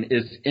aeration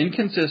is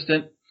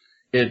inconsistent.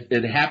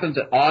 It happens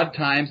at odd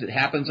times. It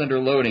happens under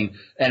loading,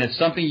 and it's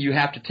something you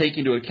have to take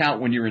into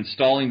account when you're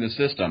installing the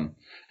system.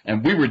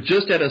 And we were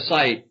just at a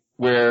site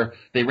where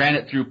they ran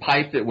it through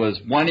pipe that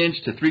was 1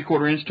 inch to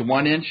 3/4 inch to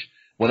 1 inch.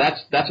 Well,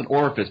 that's an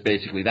orifice,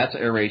 basically. That's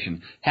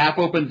aeration.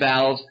 Half-open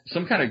valves,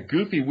 some kind of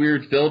goofy,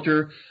 weird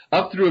filter,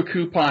 up through a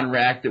coupon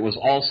rack that was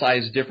all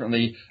sized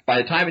differently.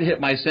 By the time it hit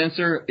my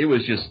sensor, it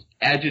was just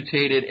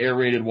agitated,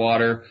 aerated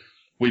water.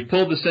 We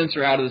pulled the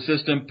sensor out of the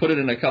system, put it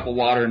in a cup of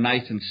water,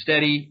 nice and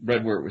steady,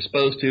 read where it was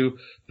supposed to,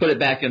 put it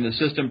back in the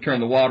system, turn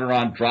the water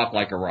on, drop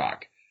like a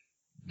rock.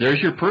 There's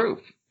your proof.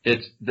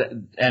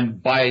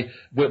 And by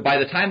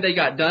the time they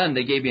got done,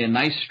 they gave me a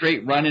nice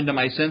straight run into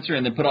my sensor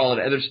and then put all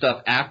the other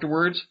stuff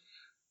afterwards.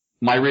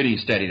 My reading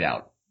steadied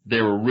out.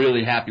 They were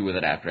really happy with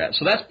it after that.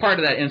 So that's part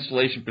of that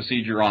installation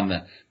procedure on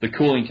the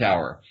cooling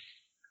tower.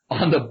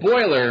 On the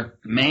boiler,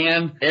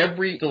 man,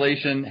 every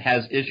installation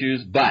has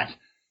issues, but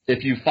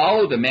if you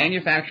follow the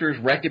manufacturer's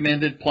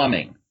recommended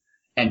plumbing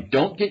and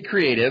don't get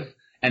creative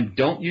and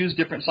don't use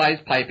different size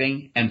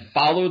piping and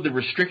follow the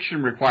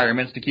restriction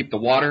requirements to keep the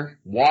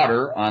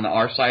water on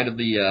our side of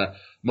the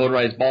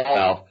motorized ball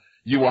valve,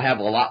 you will have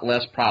a lot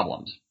less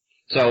problems.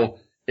 So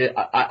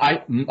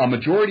a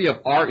majority of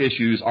our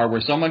issues are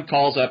where someone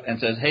calls up and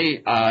says,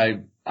 hey,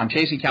 I'm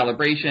chasing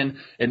calibration.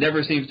 It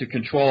never seems to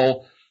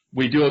control.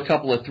 We do a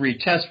couple of 3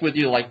 tests with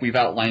you like we've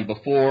outlined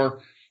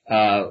before.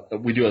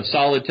 We do a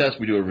solid test.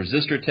 We do a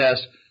resistor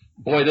test.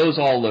 Boy, those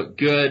all look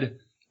good.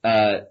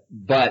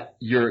 But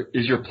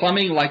is your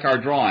plumbing like our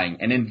drawing?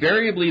 And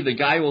invariably the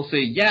guy will say,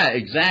 yeah,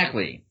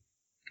 exactly.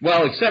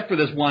 Well, except for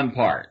this one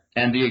part.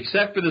 And the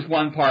except for this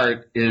one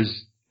part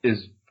is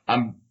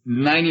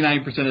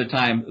 99% of the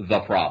time the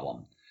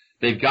problem.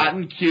 They've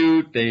gotten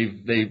cute.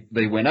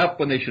 They went up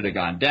when they should have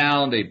gone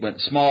down. They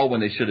went small when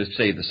they should have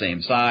stayed the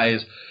same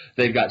size.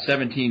 They've got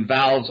 17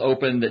 valves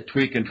open that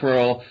tweak and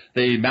twirl.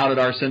 They mounted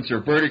our sensor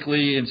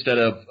vertically instead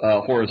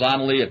of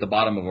horizontally at the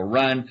bottom of a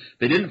run.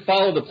 They didn't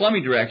follow the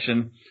plumbing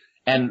direction.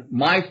 And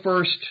my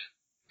first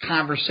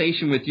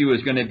conversation with you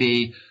is going to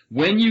be,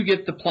 when you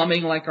get the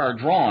plumbing like our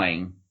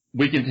drawing,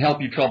 we can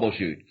help you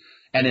troubleshoot.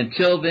 And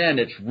until then,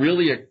 it's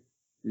really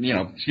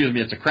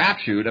it's a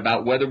crapshoot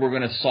about whether we're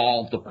going to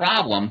solve the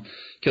problem,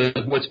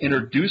 because what's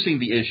introducing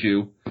the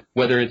issue,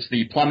 whether it's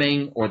the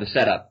plumbing or the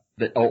setup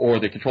or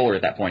the controller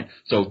at that point.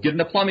 So getting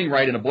the plumbing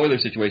right in a boiler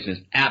situation is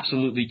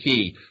absolutely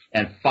key,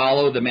 and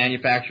follow the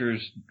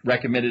manufacturer's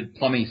recommended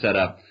plumbing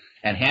setup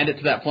and hand it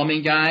to that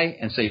plumbing guy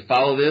and say,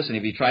 follow this. And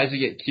if he tries to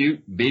get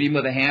cute, beat him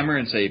with a hammer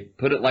and say,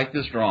 put it like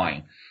this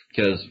drawing,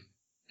 because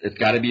it's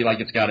got to be like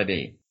it's got to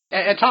be.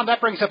 And Tom,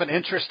 that brings up an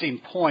interesting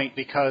point,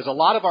 because a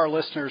lot of our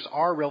listeners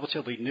are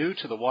relatively new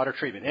to the water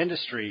treatment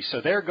industry. So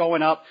they're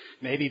going up,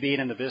 maybe being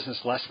in the business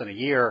less than a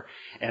year,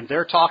 and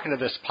they're talking to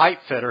this pipe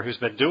fitter who's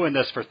been doing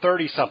this for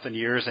 30-something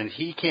years, and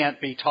he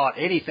can't be taught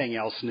anything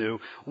else new.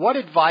 What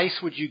advice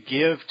would you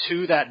give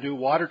to that new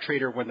water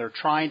treater when they're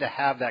trying to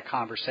have that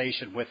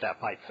conversation with that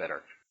pipe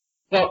fitter?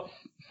 Well,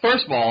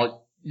 first of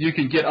all, you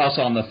can get us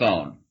on the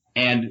phone,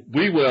 and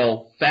we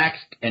will fax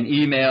and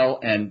email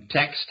and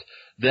text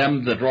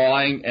them the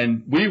drawing,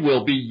 and we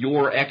will be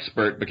your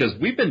expert, because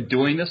we've been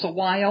doing this a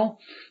while,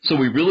 so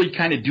we really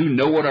kind of do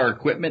know what our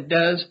equipment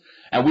does,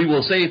 and we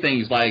will say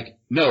things like,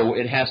 no,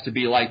 it has to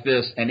be like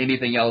this, and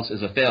anything else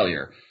is a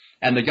failure.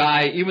 And the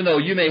guy, even though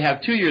you may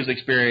have 2 years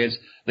experience,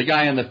 the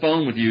guy on the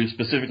phone with you,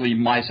 specifically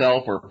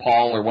myself or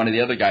Paul or one of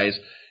the other guys,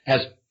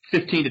 has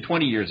 15 to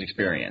 20 years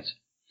experience.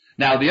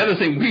 Now, the other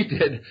thing we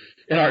did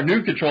in our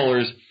new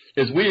controllers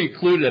is we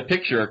included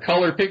a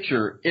color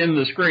picture in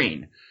the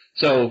screen.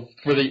 So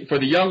for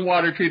the young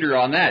water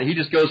treater on that, he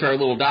just goes to our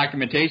little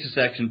documentation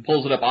section,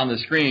 pulls it up on the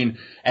screen,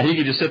 and he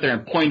can just sit there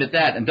and point at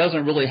that and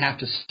doesn't really have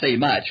to say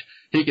much.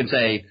 He can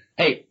say,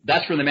 hey,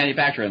 that's from the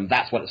manufacturer, and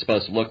that's what it's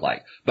supposed to look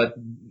like. But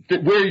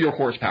we're your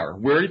horsepower.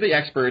 We're the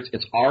experts.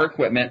 It's our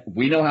equipment.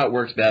 We know how it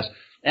works best,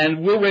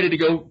 and we're ready to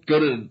go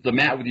to the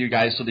mat with you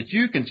guys so that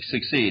you can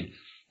succeed.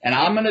 And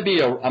I'm going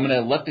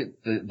to let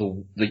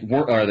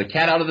the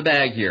cat out of the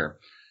bag here.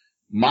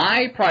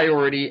 My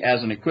priority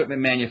as an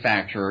equipment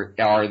manufacturer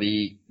are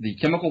the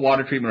chemical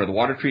water treatment or the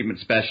water treatment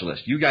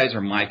specialist. You guys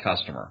are my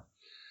customer.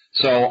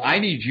 So I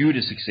need you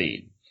to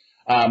succeed.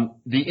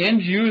 The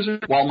end user,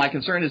 while my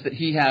concern is that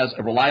he has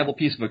a reliable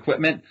piece of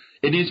equipment,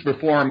 it needs to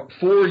perform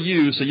for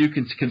you so you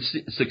can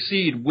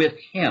succeed with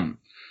him.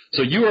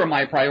 So you are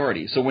my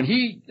priority. So when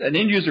an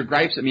end user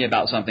gripes at me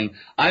about something,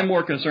 I'm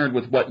more concerned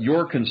with what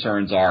your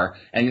concerns are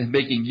and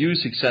making you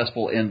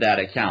successful in that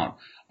account.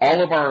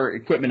 All of our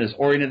equipment is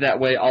oriented that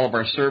way. All of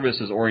our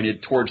service is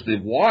oriented towards the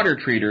water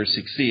treater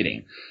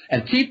succeeding.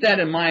 And keep that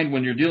in mind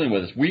when you're dealing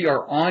with us. We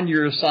are on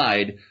your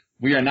side.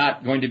 We are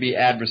not going to be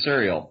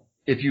adversarial.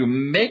 If you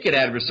make it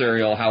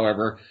adversarial,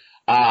 however,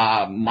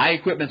 my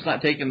equipment's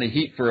not taking the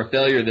heat for a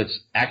failure that's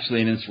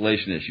actually an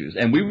installation issue.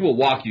 And we will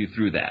walk you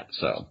through that.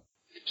 So.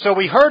 So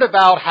we heard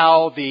about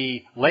how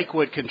the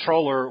Lakewood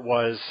controller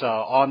was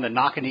on the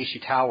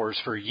Nakanishi Towers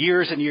for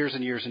years and years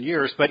and years and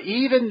years, but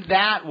even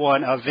that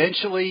one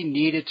eventually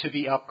needed to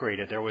be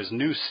upgraded. There was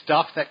new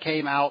stuff that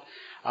came out.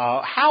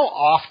 How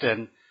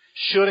often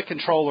should a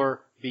controller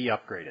be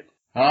upgraded?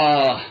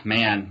 Oh,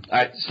 man. All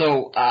right,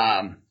 so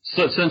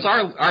since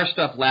our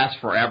stuff lasts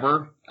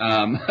forever,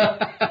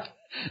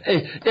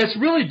 it's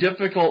really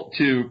difficult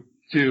to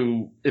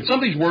if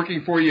something's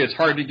working for you, it's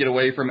hard to get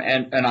away from.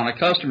 And on a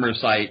customer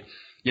site,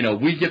 you know,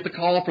 we get the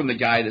call from the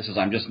guy that says,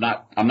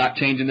 I'm not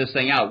changing this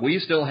thing out. We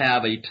still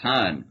have a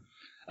ton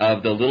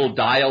of the little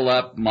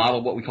dial-up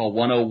model, what we call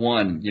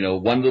 101, you know,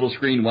 one little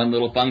screen, one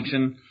little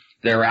function.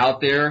 They're out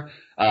there.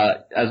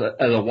 As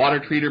a water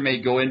treater may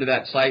go into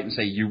that site and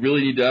say, you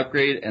really need to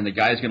upgrade, and the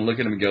guy's going to look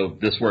at him and go,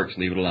 this works,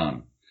 leave it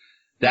alone.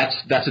 That's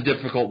a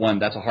difficult one.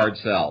 That's a hard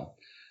sell.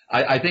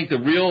 I think the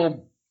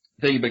real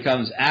thing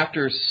becomes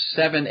after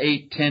 7,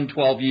 8, 10,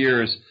 12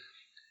 years,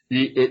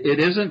 it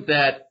isn't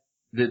that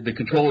the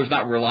controller's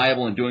not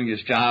reliable in doing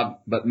his job,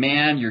 but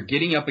man, you're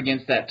getting up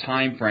against that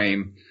time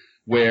frame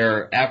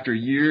where after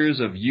years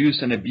of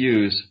use and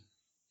abuse,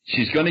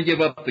 she's going to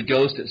give up the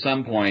ghost at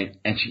some point,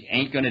 and she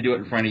ain't going to do it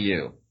in front of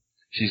you.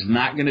 She's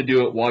not going to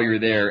do it while you're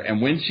there.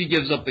 And when she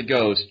gives up the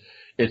ghost,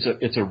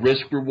 it's a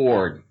risk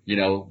reward. You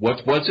know,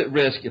 what's at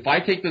risk? If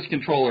I take this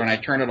controller and I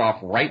turn it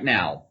off right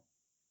now,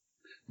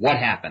 what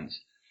happens?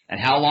 And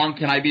how long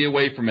can I be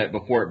away from it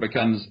before it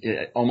becomes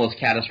almost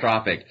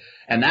catastrophic?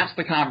 And that's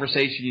the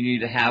conversation you need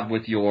to have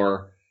with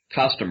your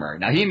customer.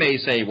 Now, he may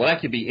say, well,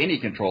 that could be any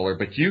controller,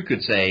 but you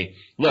could say,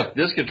 look,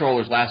 this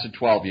controller's lasted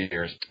 12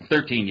 years,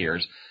 13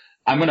 years.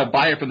 I'm going to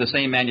buy it from the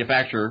same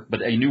manufacturer,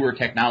 but a newer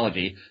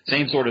technology,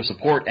 same sort of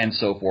support and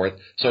so forth.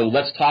 So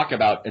let's talk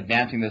about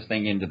advancing this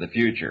thing into the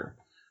future.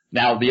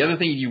 Now, the other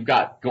thing you've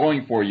got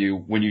going for you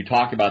when you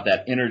talk about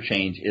that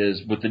interchange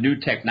is with the new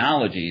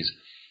technologies,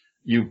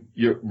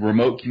 your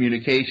remote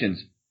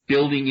communications,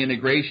 building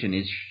integration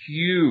is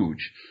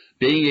huge.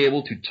 Being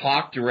able to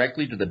talk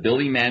directly to the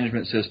building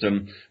management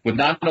system with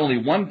not only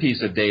one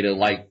piece of data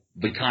like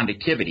the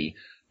conductivity,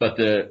 but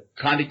the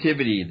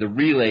conductivity, the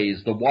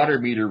relays, the water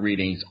meter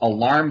readings,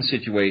 alarm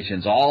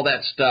situations, all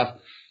that stuff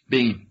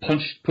being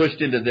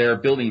pushed into their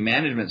building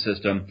management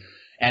system.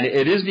 And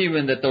it isn't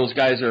even that those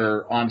guys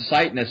are on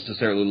site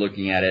necessarily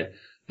looking at it.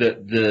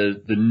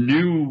 The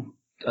new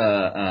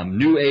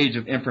age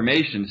of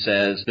information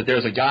says that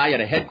there's a guy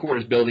at a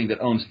headquarters building that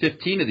owns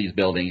 15 of these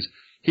buildings.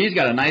 He's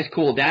got a nice,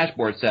 cool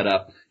dashboard set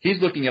up.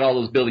 He's looking at all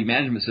those building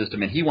management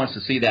system, and he wants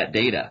to see that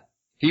data.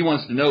 He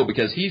wants to know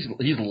because he's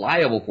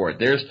liable for it.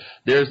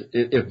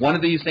 If one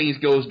of these things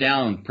goes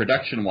down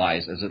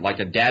production-wise, is it like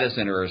a data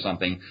center or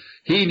something,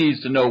 he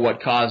needs to know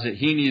what caused it.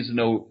 He needs to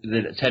know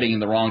that it's heading in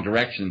the wrong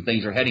direction.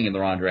 Things are heading in the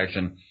wrong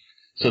direction.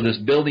 So this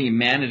building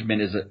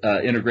management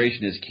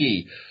integration is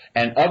key.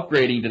 And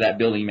upgrading to that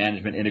building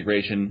management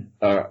integration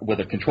with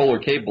a controller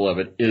capable of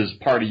it is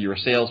part of your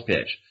sales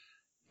pitch.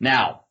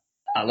 Now,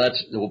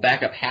 we'll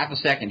back up half a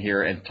second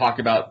here and talk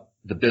about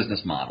the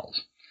business models.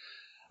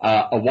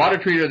 A water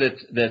treater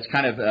that's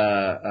kind of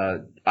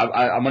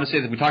I'm going to say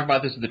that we talk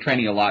about this in the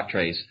training a lot,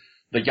 Trace.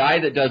 The guy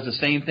that does the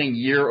same thing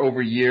year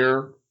over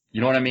year,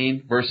 you know what I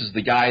mean, versus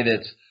the guy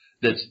that's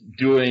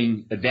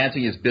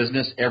advancing his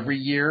business every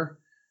year.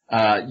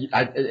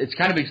 It's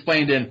kind of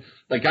explained in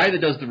the guy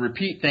that does the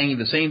repeat thing,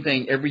 the same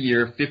thing every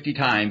year 50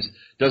 times,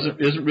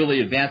 isn't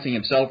really advancing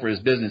himself or his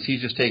business.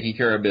 He's just taking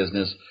care of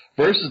business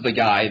versus the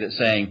guy that's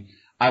saying,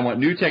 I want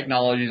new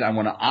technologies. I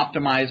want to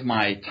optimize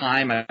my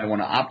time. I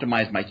want to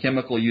optimize my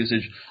chemical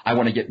usage. I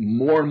want to get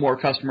more and more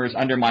customers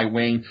under my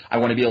wing. I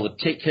want to be able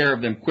to take care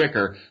of them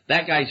quicker.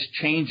 That guy's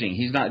changing.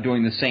 He's not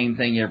doing the same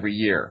thing every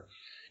year.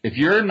 If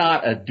you're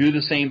not a do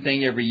the same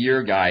thing every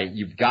year guy,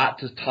 you've got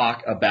to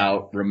talk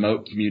about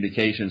remote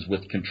communications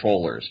with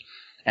controllers.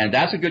 And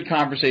that's a good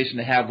conversation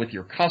to have with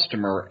your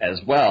customer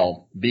as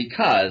well,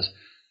 because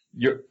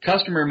your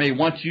customer may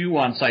want you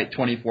on site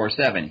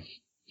 24/7.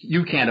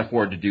 You can't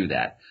afford to do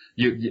that.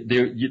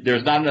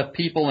 There's not enough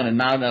people and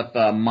not enough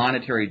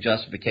monetary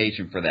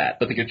justification for that.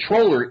 But the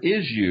controller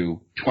is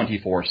you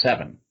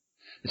 24/7.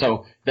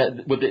 So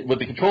that with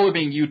the controller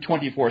being you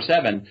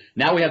 24/7,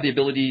 now we have the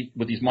ability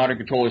with these modern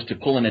controllers to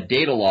pull in a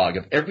data log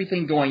of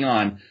everything going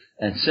on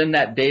and send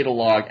that data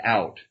log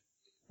out.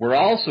 We're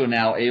also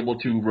now able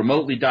to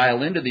remotely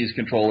dial into these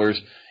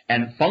controllers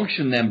and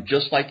function them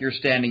just like you're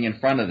standing in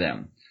front of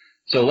them.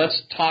 So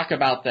let's talk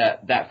about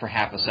that for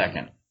half a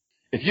second.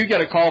 If you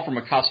get a call from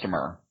a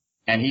customer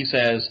and he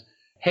says,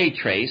 hey,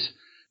 Trace,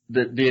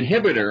 the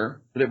inhibitor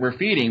that we're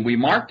feeding, we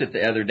marked it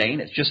the other day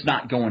and it's just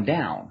not going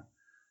down.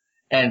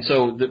 And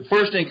so the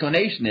first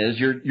inclination is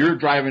you're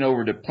driving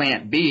over to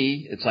plant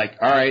B. It's like,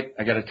 all right,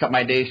 I got to cut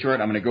my day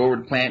short. I'm going to go over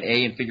to plant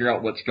A and figure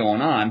out what's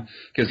going on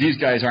because these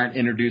guys aren't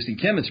introducing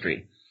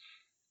chemistry.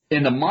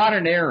 In the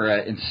modern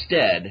era,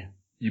 instead,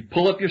 you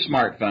pull up your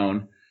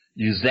smartphone,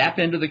 you zap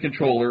into the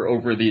controller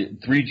over the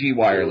 3G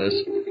wireless,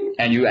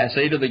 and you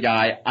say to the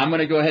guy, I'm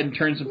going to go ahead and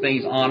turn some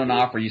things on and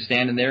off. Are you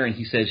standing there? And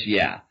he says,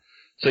 yeah.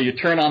 So you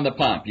turn on the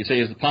pump. You say,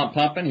 is the pump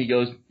pumping? He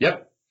goes,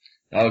 yep.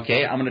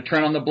 Okay, I'm going to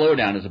turn on the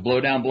blowdown. Is the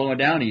blowdown blowing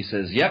down? He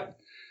says, yep.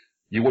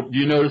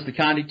 You notice the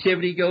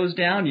conductivity goes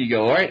down. You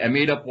go, all right, I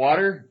made up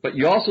water. But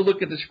you also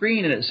look at the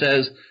screen and it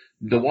says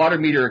the water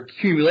meter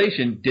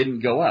accumulation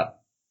didn't go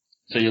up.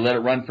 So you let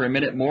it run for a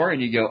minute more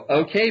and you go,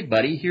 okay,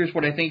 buddy, here's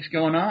what I think's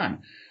going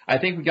on. I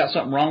think we got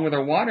something wrong with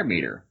our water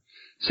meter.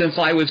 Since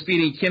I was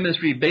feeding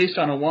chemistry based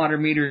on a water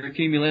meter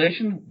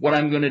accumulation, what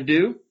I'm going to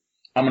do,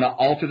 I'm going to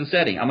alter the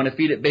setting. I'm going to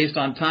feed it based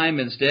on time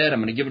instead. I'm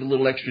going to give it a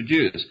little extra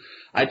juice.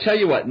 I tell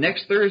you what,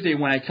 next Thursday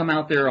when I come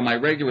out there on my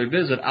regular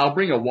visit, I'll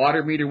bring a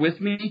water meter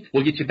with me.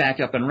 We'll get you back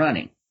up and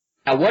running.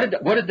 Now, what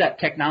did that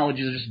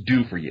technology just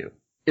do for you?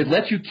 It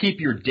lets you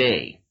keep your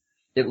day.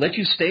 It lets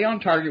you stay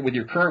on target with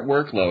your current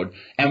workload.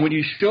 And when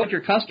you show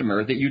your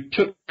customer that you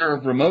took care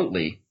of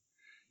remotely,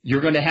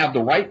 you're going to have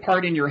the right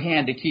part in your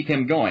hand to keep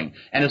him going.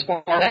 And as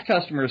far as that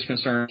customer is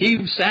concerned,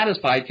 he's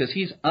satisfied because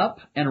he's up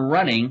and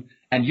running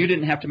and you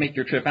didn't have to make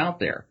your trip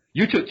out there.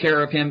 You took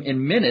care of him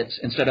in minutes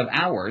instead of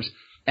hours.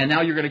 And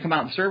now you're going to come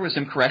out and service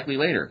him correctly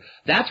later.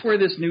 That's where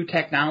this new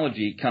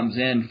technology comes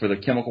in for the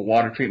chemical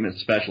water treatment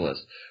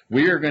specialist.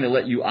 We are going to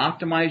let you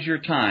optimize your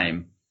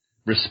time,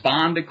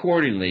 respond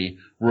accordingly,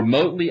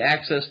 remotely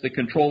access the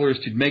controllers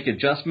to make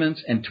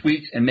adjustments and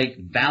tweaks and make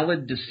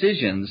valid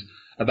decisions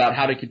about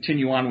how to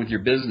continue on with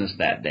your business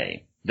that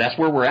day. That's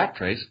where we're at,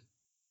 Trace.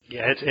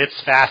 Yeah,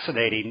 it's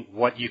fascinating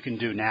what you can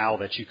do now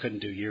that you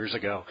couldn't do years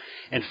ago.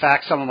 In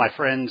fact, some of my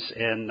friends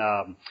in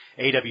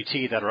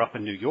AWT that are up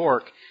in New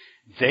York,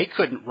 they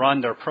couldn't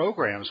run their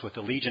programs with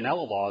the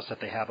Legionella laws that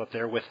they have up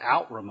there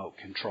without remote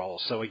control.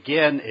 So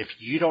again, if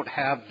you don't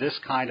have this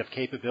kind of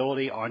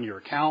capability on your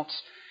accounts,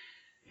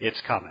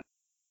 it's coming.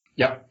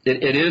 Yep,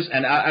 it is.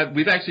 And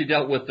we've actually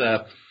dealt with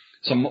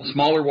some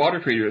smaller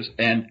water treaters,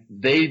 and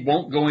they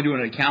won't go into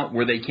an account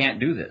where they can't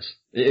do this.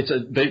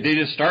 They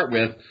just start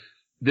with,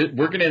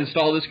 we're going to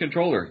install this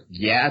controller.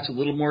 Yeah, it's a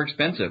little more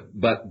expensive,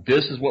 but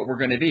this is what we're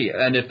going to be.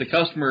 And if the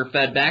customer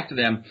fed back to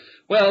them,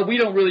 well, we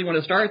don't really want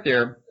to start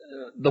there,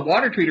 the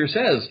water treater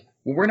says,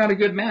 well, we're not a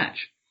good match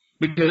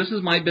because this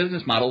is my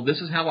business model.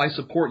 This is how I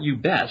support you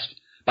best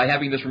by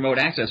having this remote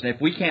access. And if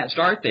we can't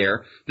start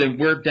there, then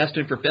we're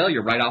destined for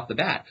failure right off the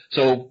bat.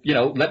 So,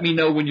 let me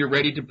know when you're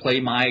ready to play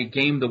my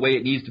game the way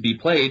it needs to be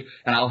played,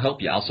 and I'll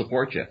help you. I'll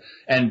support you.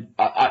 And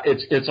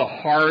it's a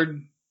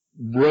hard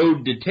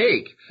road to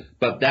take,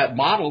 but that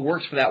model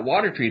works for that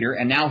water treater,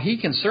 and now he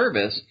can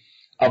service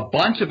a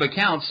bunch of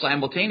accounts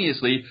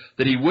simultaneously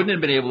that he wouldn't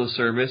have been able to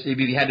service if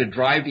he had to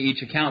drive to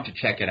each account to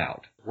check it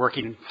out.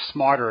 Working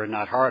smarter and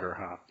not harder,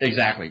 huh?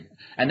 Exactly.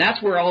 And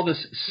that's where all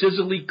this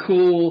sizzly,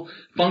 cool,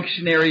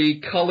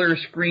 functionary, color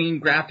screen,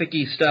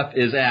 graphic-y stuff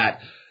is at.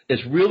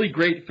 It's really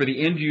great for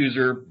the end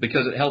user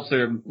because it helps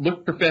them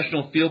look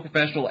professional, feel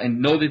professional,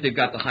 and know that they've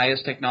got the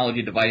highest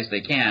technology device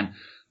they can.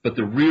 But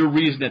the real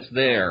reason it's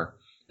there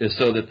is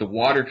so that the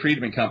water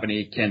treatment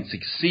company can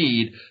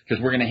succeed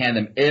because we're going to hand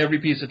them every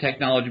piece of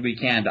technology we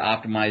can to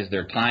optimize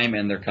their time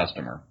and their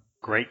customer.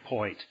 Great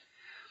point.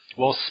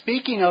 Well,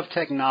 speaking of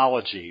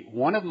technology,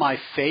 one of my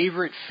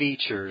favorite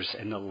features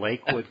in the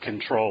Lakewood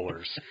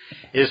controllers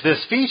is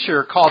this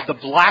feature called the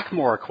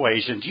Blackmore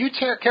equation. Do you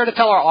care to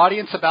tell our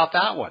audience about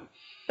that one?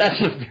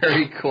 That's a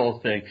very cool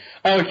thing.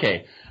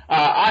 Okay.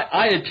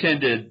 I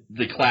attended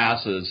the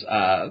classes.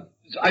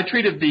 I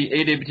treated the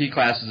AWT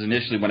classes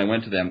initially when I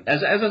went to them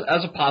as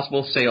a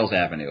possible sales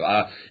avenue.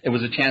 It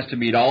was a chance to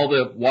meet all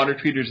the water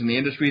treaters in the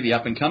industry, the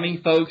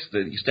up-and-coming folks,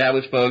 the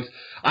established folks.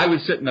 I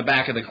would sit in the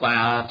back of the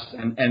class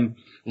and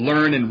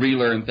learn and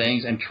relearn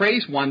things. And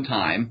Trace one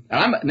time,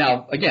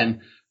 now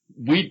again,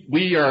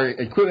 we are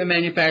equipment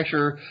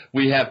manufacturer.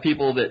 We have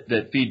people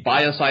that feed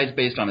biocides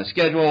based on a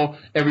schedule.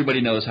 Everybody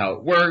knows how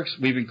it works.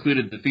 We've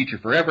included the feature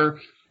forever.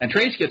 And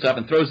Trace gets up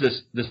and throws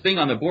this thing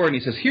on the board and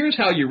he says, here's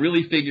how you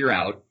really figure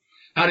out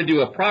how to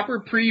do a proper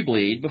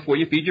pre-bleed before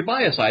you feed your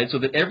biocide so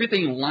that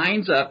everything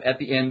lines up at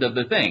the end of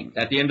the thing,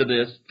 at the end of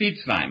this feed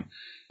time.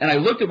 And I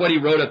looked at what he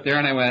wrote up there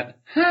and I went,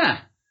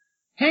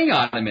 hang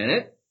on a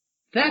minute.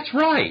 That's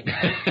right.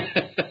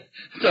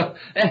 So,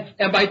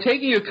 and by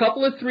taking a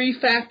couple of 3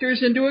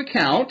 factors into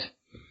account,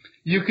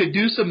 you could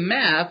do some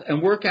math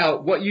and work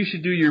out what you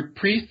should do your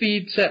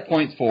pre-feed set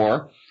points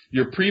for,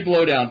 your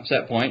pre-blowdown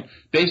set point,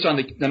 based on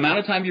the amount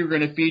of time you were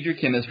going to feed your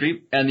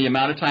chemistry and the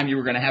amount of time you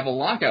were going to have a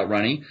lockout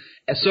running,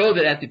 so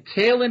that at the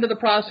tail end of the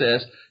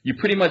process, you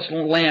pretty much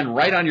land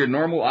right on your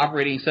normal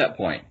operating set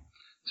point.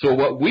 So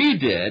what we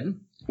did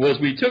was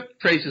we took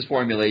Trace's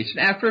formulation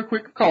after a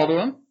quick call to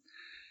him,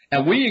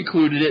 and we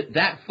included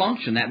that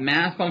function, that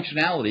math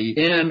functionality,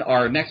 in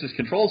our Nexus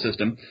control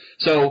system.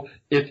 So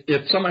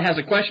if someone has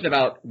a question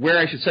about where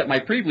I should set my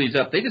pre-bleeds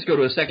up, they just go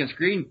to a second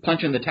screen,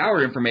 punch in the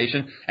tower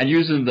information, and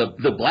using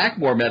the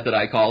Blackmore method,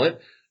 I call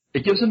it,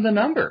 it gives them the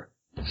number.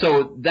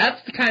 So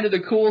that's the kind of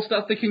the cool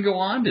stuff that can go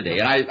on today.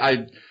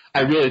 And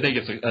I really think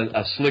it's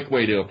a slick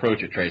way to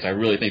approach it, Trace. I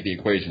really think the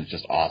equation is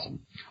just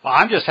awesome. Well,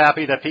 I'm just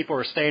happy that people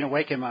are staying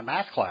awake in my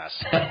math class.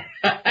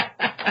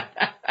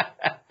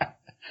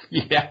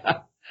 Yeah.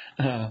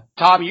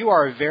 Tom, you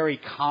are a very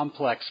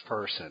complex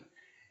person.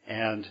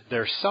 And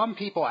there's some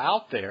people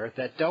out there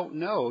that don't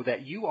know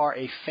that you are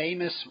a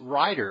famous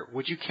writer.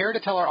 Would you care to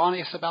tell our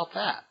audience about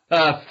that?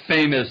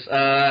 Famous.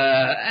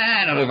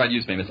 I don't know if I'd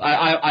use famous.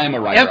 I am a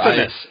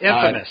writer.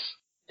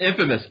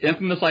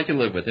 Infamous I can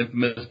live with.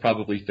 Infamous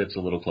probably fits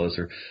a little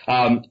closer.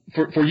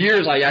 For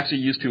years, I actually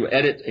used to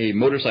edit a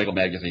motorcycle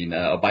magazine,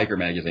 a biker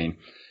magazine.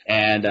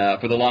 And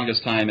for the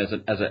longest time, as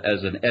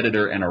an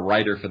editor and a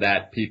writer for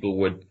that, people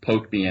would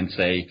poke me and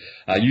say,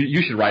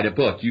 you should write a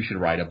book. You should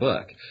write a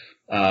book.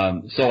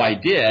 So I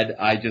did.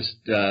 I just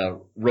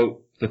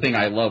wrote the thing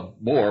I love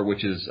more,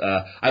 which is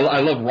I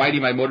love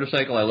riding my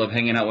motorcycle. I love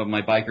hanging out with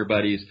my biker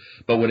buddies.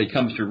 But when it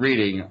comes to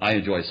reading, I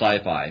enjoy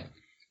sci-fi.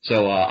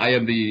 So I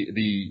am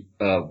the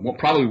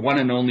probably one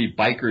and only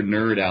biker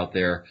nerd out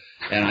there,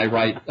 and I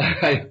write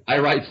I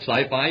write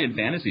sci-fi and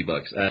fantasy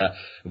books.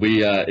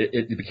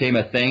 It became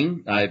a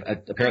thing.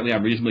 Apparently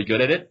I'm reasonably good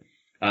at it,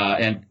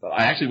 and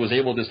I actually was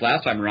able this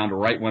last time around to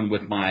write one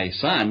with my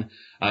son.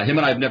 Him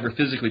and I have never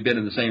physically been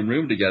in the same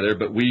room together,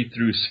 but we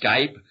through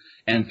Skype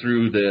and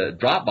through the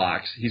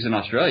Dropbox. He's in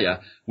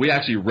Australia. We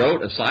actually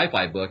wrote a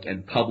sci-fi book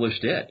and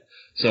published it.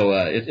 So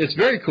it's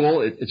very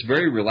cool. It's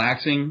very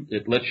relaxing.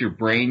 It lets your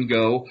brain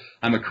go.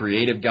 I'm a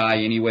creative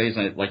guy anyways.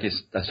 Like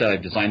I said,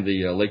 I've designed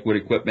the Lakewood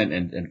equipment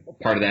and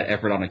part of that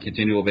effort on a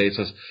continual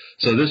basis.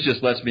 So this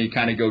just lets me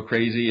kind of go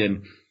crazy.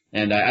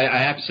 And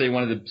I have to say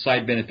one of the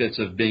side benefits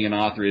of being an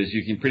author is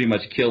you can pretty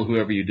much kill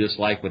whoever you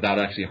dislike without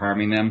actually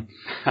harming them.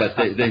 But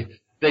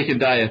they can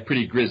die a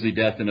pretty grisly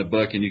death in a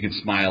book, and you can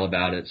smile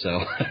about it.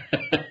 So.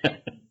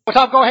 Well,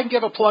 Tom, go ahead and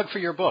give a plug for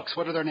your books.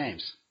 What are their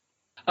names?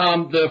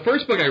 The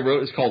first book I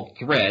wrote is called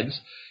Threads.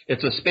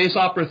 It's a space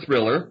opera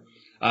thriller.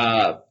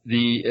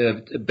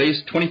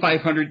 Based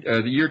 2500,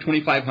 the year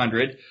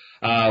 2500.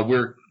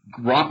 We're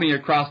romping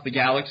across the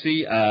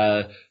galaxy.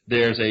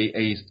 There's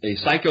a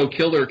psycho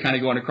killer kind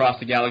of going across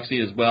the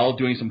galaxy as well,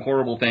 doing some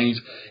horrible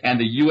things. And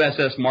the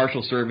USS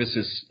Marshal Service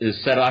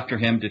is set after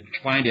him to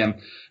find him.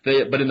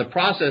 But in the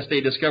process,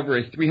 they discover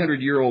a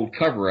 300-year-old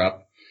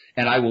cover-up.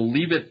 And I will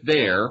leave it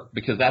there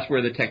because that's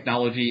where the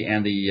technology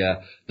and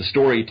the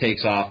story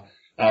takes off.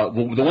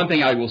 The one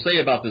thing I will say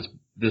about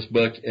this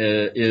book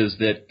is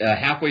that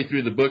halfway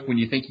through the book, when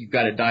you think you've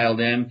got it dialed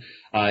in,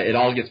 it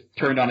all gets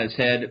turned on its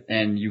head,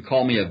 and you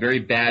call me a very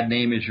bad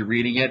name as you're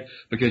reading it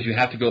because you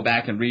have to go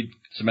back and read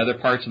some other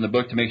parts in the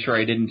book to make sure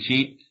I didn't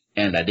cheat,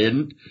 and I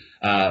didn't.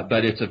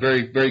 But it's a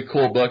very, very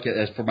cool book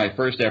as for my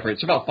first effort.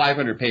 It's about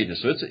 500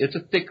 pages, so it's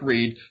a thick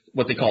read,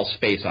 what they call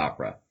space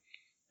opera.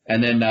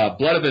 And then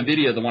Blood of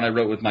Invidia, the one I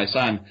wrote with my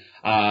son,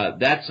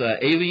 that's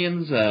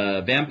aliens,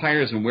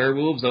 vampires, and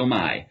werewolves. Oh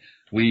my!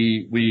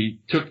 We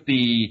took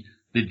the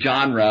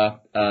genre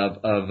of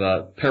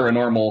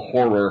paranormal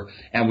horror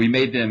and we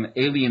made them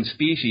alien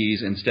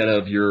species instead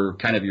of your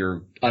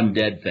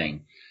undead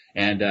thing.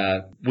 And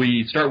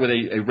we start with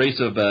a race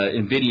of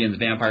Invidians,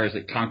 vampires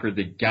that conquered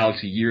the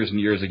galaxy years and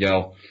years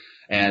ago,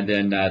 and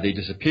then they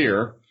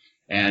disappear.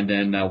 And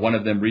then one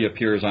of them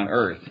reappears on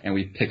Earth, and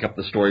we pick up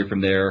the story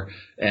from there.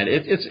 And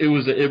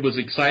it was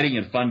exciting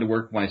and fun to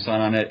work with my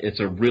son on it.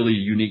 It's a really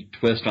unique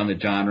twist on the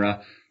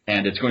genre,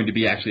 and it's going to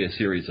be actually a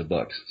series of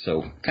books.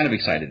 So kind of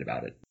excited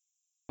about it.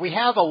 We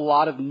have a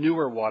lot of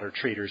newer water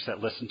treaters that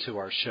listen to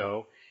our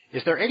show.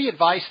 Is there any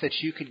advice that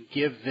you could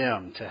give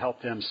them to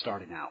help them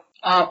starting out?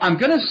 I'm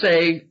going to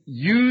say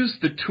use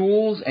the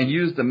tools and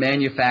use the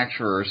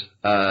manufacturers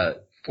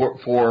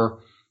for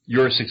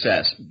your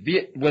success.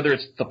 Whether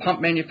it's the pump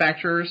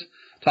manufacturers,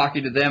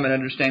 talking to them and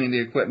understanding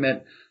the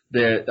equipment,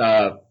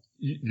 the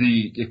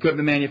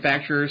equipment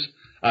manufacturers.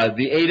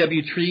 The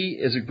AWT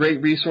is a great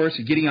resource.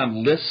 Getting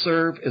on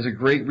listserv is a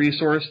great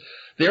resource.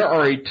 There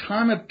are a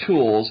ton of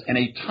tools and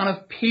a ton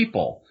of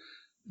people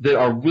that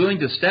are willing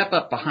to step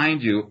up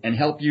behind you and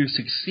help you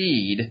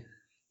succeed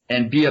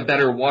and be a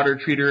better water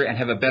treater and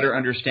have a better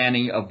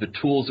understanding of the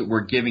tools that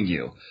we're giving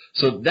you.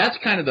 So that's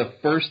kind of the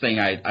first thing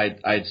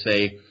I'd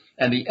say.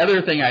 And the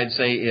other thing I'd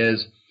say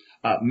is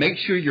make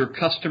sure your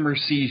customer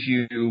sees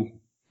you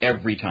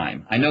every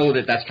time. I know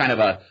that that's kind of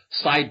a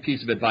side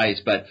piece of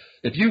advice, but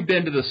if you've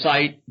been to the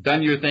site,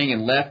 done your thing,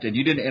 and left, and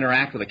you didn't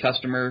interact with a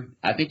customer,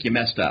 I think you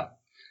messed up.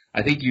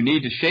 I think you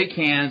need to shake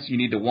hands, you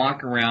need to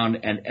walk around,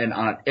 and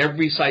on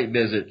every site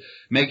visit,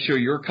 make sure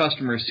your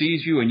customer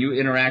sees you and you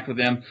interact with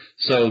them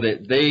so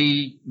that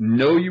they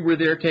know you were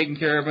there taking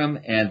care of them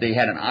and they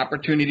had an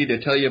opportunity to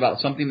tell you about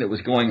something that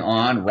was going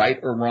on, right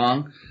or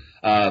wrong.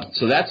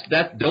 So that's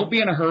don't be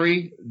in a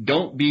hurry,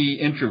 don't be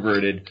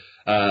introverted,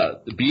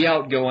 be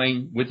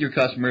outgoing with your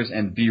customers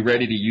and be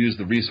ready to use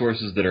the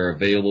resources that are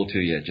available to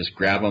you. Just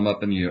grab them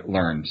up and you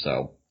learn,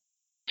 so.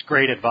 It's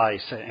great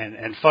advice.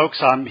 And folks,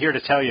 I'm here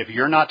to tell you, if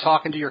you're not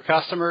talking to your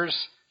customers,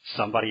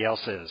 somebody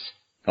else is.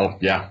 Oh,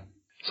 yeah.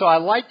 So I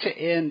like to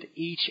end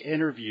each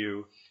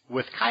interview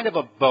with kind of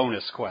a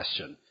bonus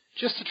question,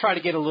 just to try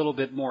to get a little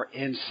bit more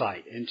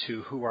insight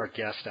into who our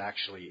guest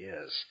actually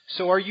is.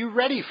 So are you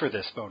ready for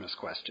this bonus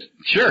question?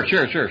 Sure.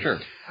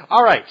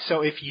 All right.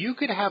 So if you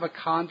could have a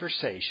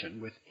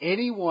conversation with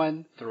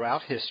anyone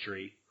throughout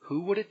history,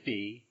 who would it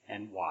be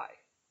and why?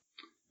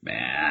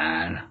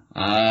 Man,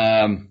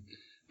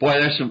 Boy,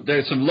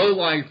 there's some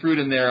low-lying fruit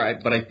in there,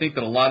 but I think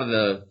that a lot of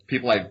the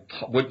people I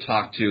would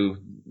talk to,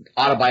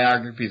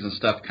 autobiographies and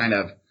stuff, kind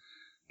of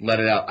let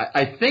it out.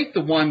 I think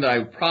the one that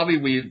I probably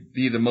would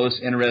be the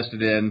most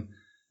interested in,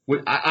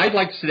 I'd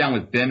like to sit down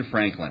with Ben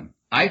Franklin.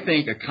 I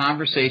think a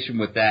conversation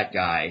with that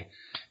guy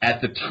at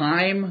the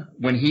time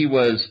when he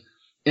was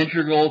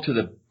integral to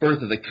the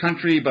birth of the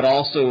country, but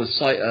also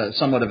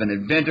somewhat of an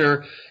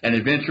inventor,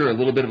 a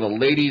little bit of a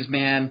ladies'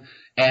 man,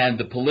 and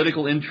the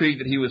political intrigue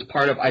that he was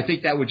part of, I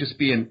think that would just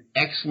be an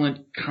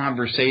excellent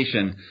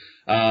conversation.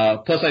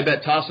 Plus, I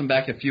bet tossing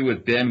back a few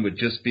with Ben would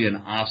just be an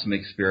awesome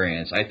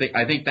experience. I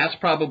think that's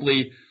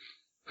probably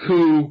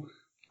who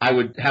I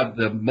would have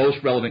the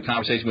most relevant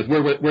conversation with,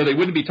 where they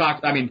wouldn't be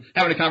talking. I mean,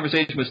 having a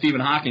conversation with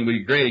Stephen Hawking would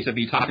be great, except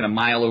be talking a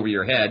mile over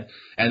your head,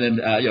 and then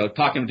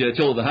talking to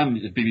Attila the Hun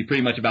would be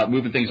pretty much about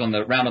moving things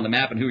around on the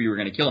map and who you were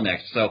going to kill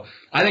next. So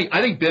I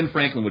think Ben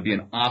Franklin would be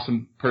an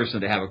awesome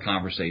person to have a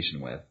conversation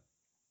with.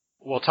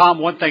 Well, Tom,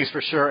 one thing's for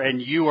sure,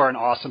 and you are an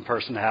awesome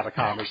person to have a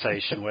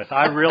conversation with.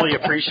 I really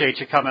appreciate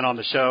you coming on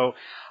the show.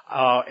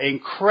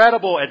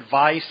 Incredible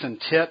advice and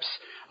tips.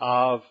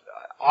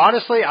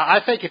 Honestly,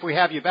 I think if we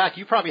have you back,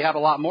 you probably have a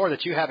lot more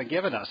that you haven't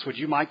given us. Would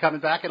you mind coming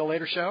back at a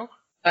later show?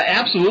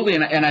 Absolutely,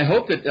 and I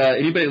hope that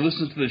anybody that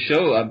listens to the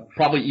show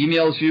probably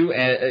emails you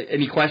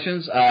any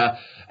questions.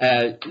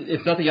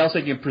 If nothing else,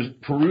 they can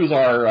peruse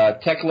our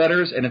tech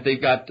letters, and if they've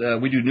got,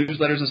 we do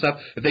newsletters and stuff,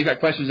 if they've got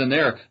questions in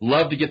there,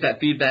 love to get that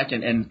feedback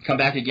and come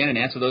back again and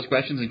answer those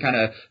questions and kind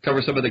of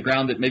cover some of the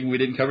ground that maybe we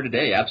didn't cover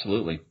today.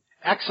 Absolutely.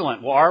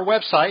 Excellent. Well, our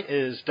website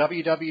is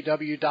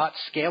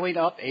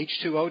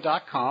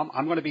www.scalinguph2o.com.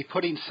 I'm going to be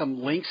putting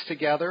some links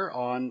together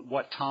on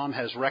what Tom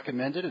has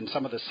recommended and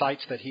some of the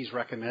sites that he's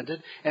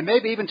recommended, and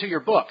maybe even to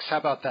your books. How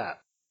about that?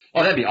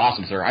 Oh, that'd be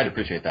awesome, sir. I'd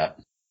appreciate that.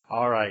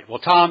 All right. Well,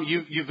 Tom,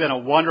 you've been a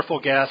wonderful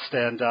guest,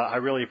 and I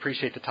really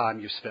appreciate the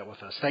time you've spent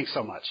with us. Thanks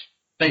so much.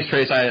 Thanks,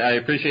 Trace. I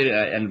appreciate it,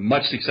 and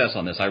much success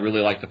on this. I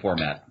really like the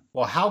format.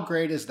 Well, how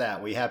great is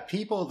that? We have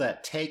people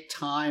that take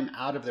time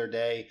out of their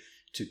day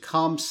to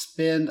come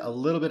spend a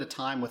little bit of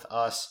time with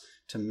us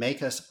to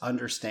make us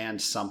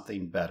understand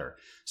something better.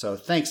 So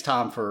thanks,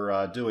 Tom,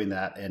 for doing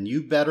that. And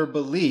you better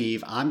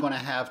believe I'm going to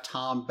have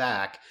Tom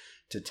back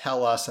to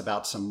tell us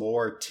about some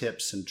more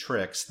tips and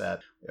tricks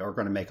that are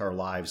going to make our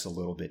lives a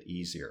little bit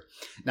easier.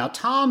 Now,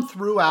 Tom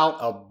threw out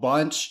a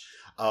bunch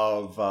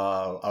of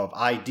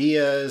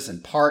ideas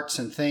and parts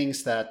and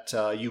things that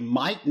you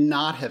might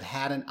not have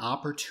had an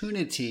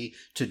opportunity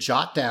to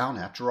jot down.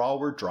 After all,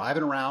 we're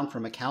driving around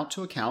from account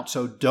to account,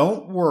 so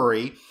don't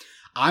worry.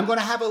 I'm going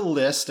to have a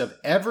list of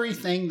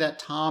everything that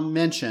Tom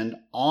mentioned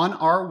on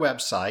our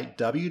website,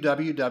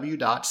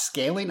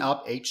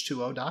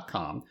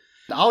 www.scalinguph2o.com.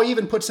 I'll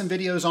even put some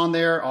videos on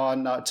there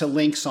to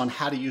links on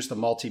how to use the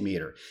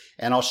multimeter.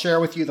 And I'll share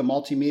with you the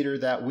multimeter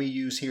that we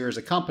use here as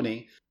a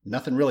company.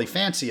 Nothing really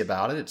fancy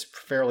about it. It's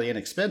fairly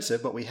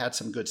inexpensive, but we had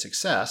some good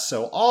success.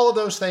 So all of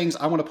those things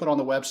I want to put on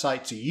the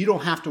website so you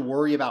don't have to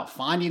worry about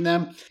finding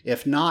them.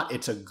 If not,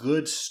 it's a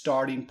good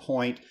starting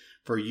point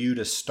for you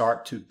to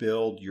start to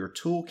build your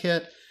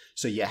toolkit.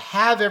 So you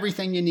have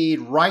everything you need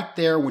right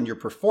there when you're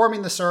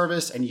performing the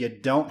service, and you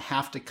don't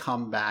have to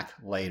come back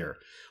later.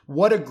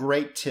 What a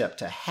great tip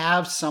to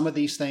have some of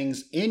these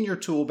things in your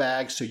tool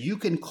bag so you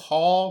can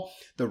call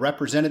the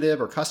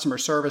representative or customer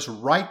service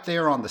right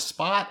there on the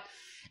spot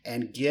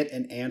and get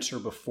an answer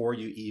before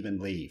you even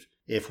leave.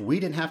 If we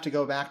didn't have to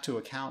go back to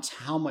accounts,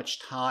 how much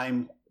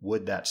time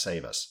would that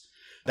save us?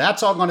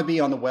 That's all going to be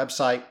on the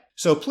website.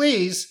 So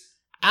please,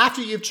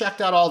 after you've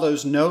checked out all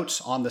those notes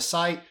on the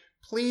site,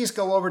 please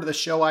go over to the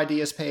show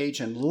ideas page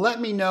and let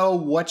me know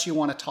what you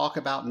want to talk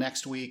about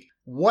next week,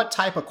 what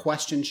type of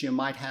questions you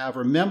might have.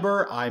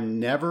 Remember, I'm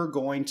never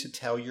going to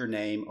tell your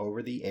name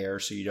over the air,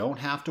 so you don't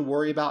have to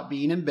worry about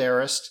being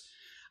embarrassed.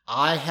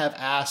 I have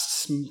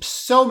asked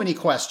so many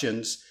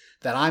questions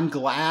that I'm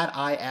glad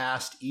I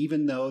asked,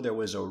 even though there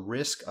was a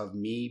risk of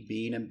me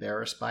being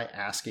embarrassed by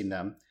asking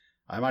them.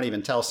 I might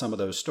even tell some of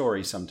those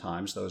stories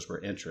sometimes. Those were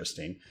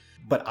interesting.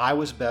 But I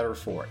was better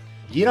for it.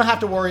 You don't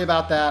have to worry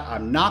about that.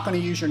 I'm not going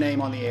to use your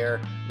name on the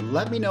air.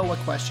 Let me know what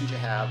questions you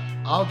have.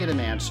 I'll get them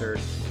answered.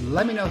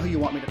 Let me know who you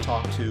want me to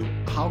talk to.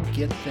 I'll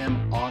get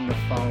them on the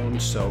phone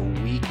so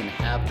we can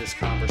have this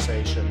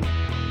conversation.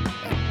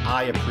 And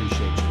I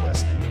appreciate you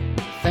listening.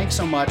 Thanks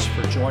so much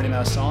for joining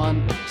us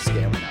on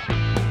Scaling Up.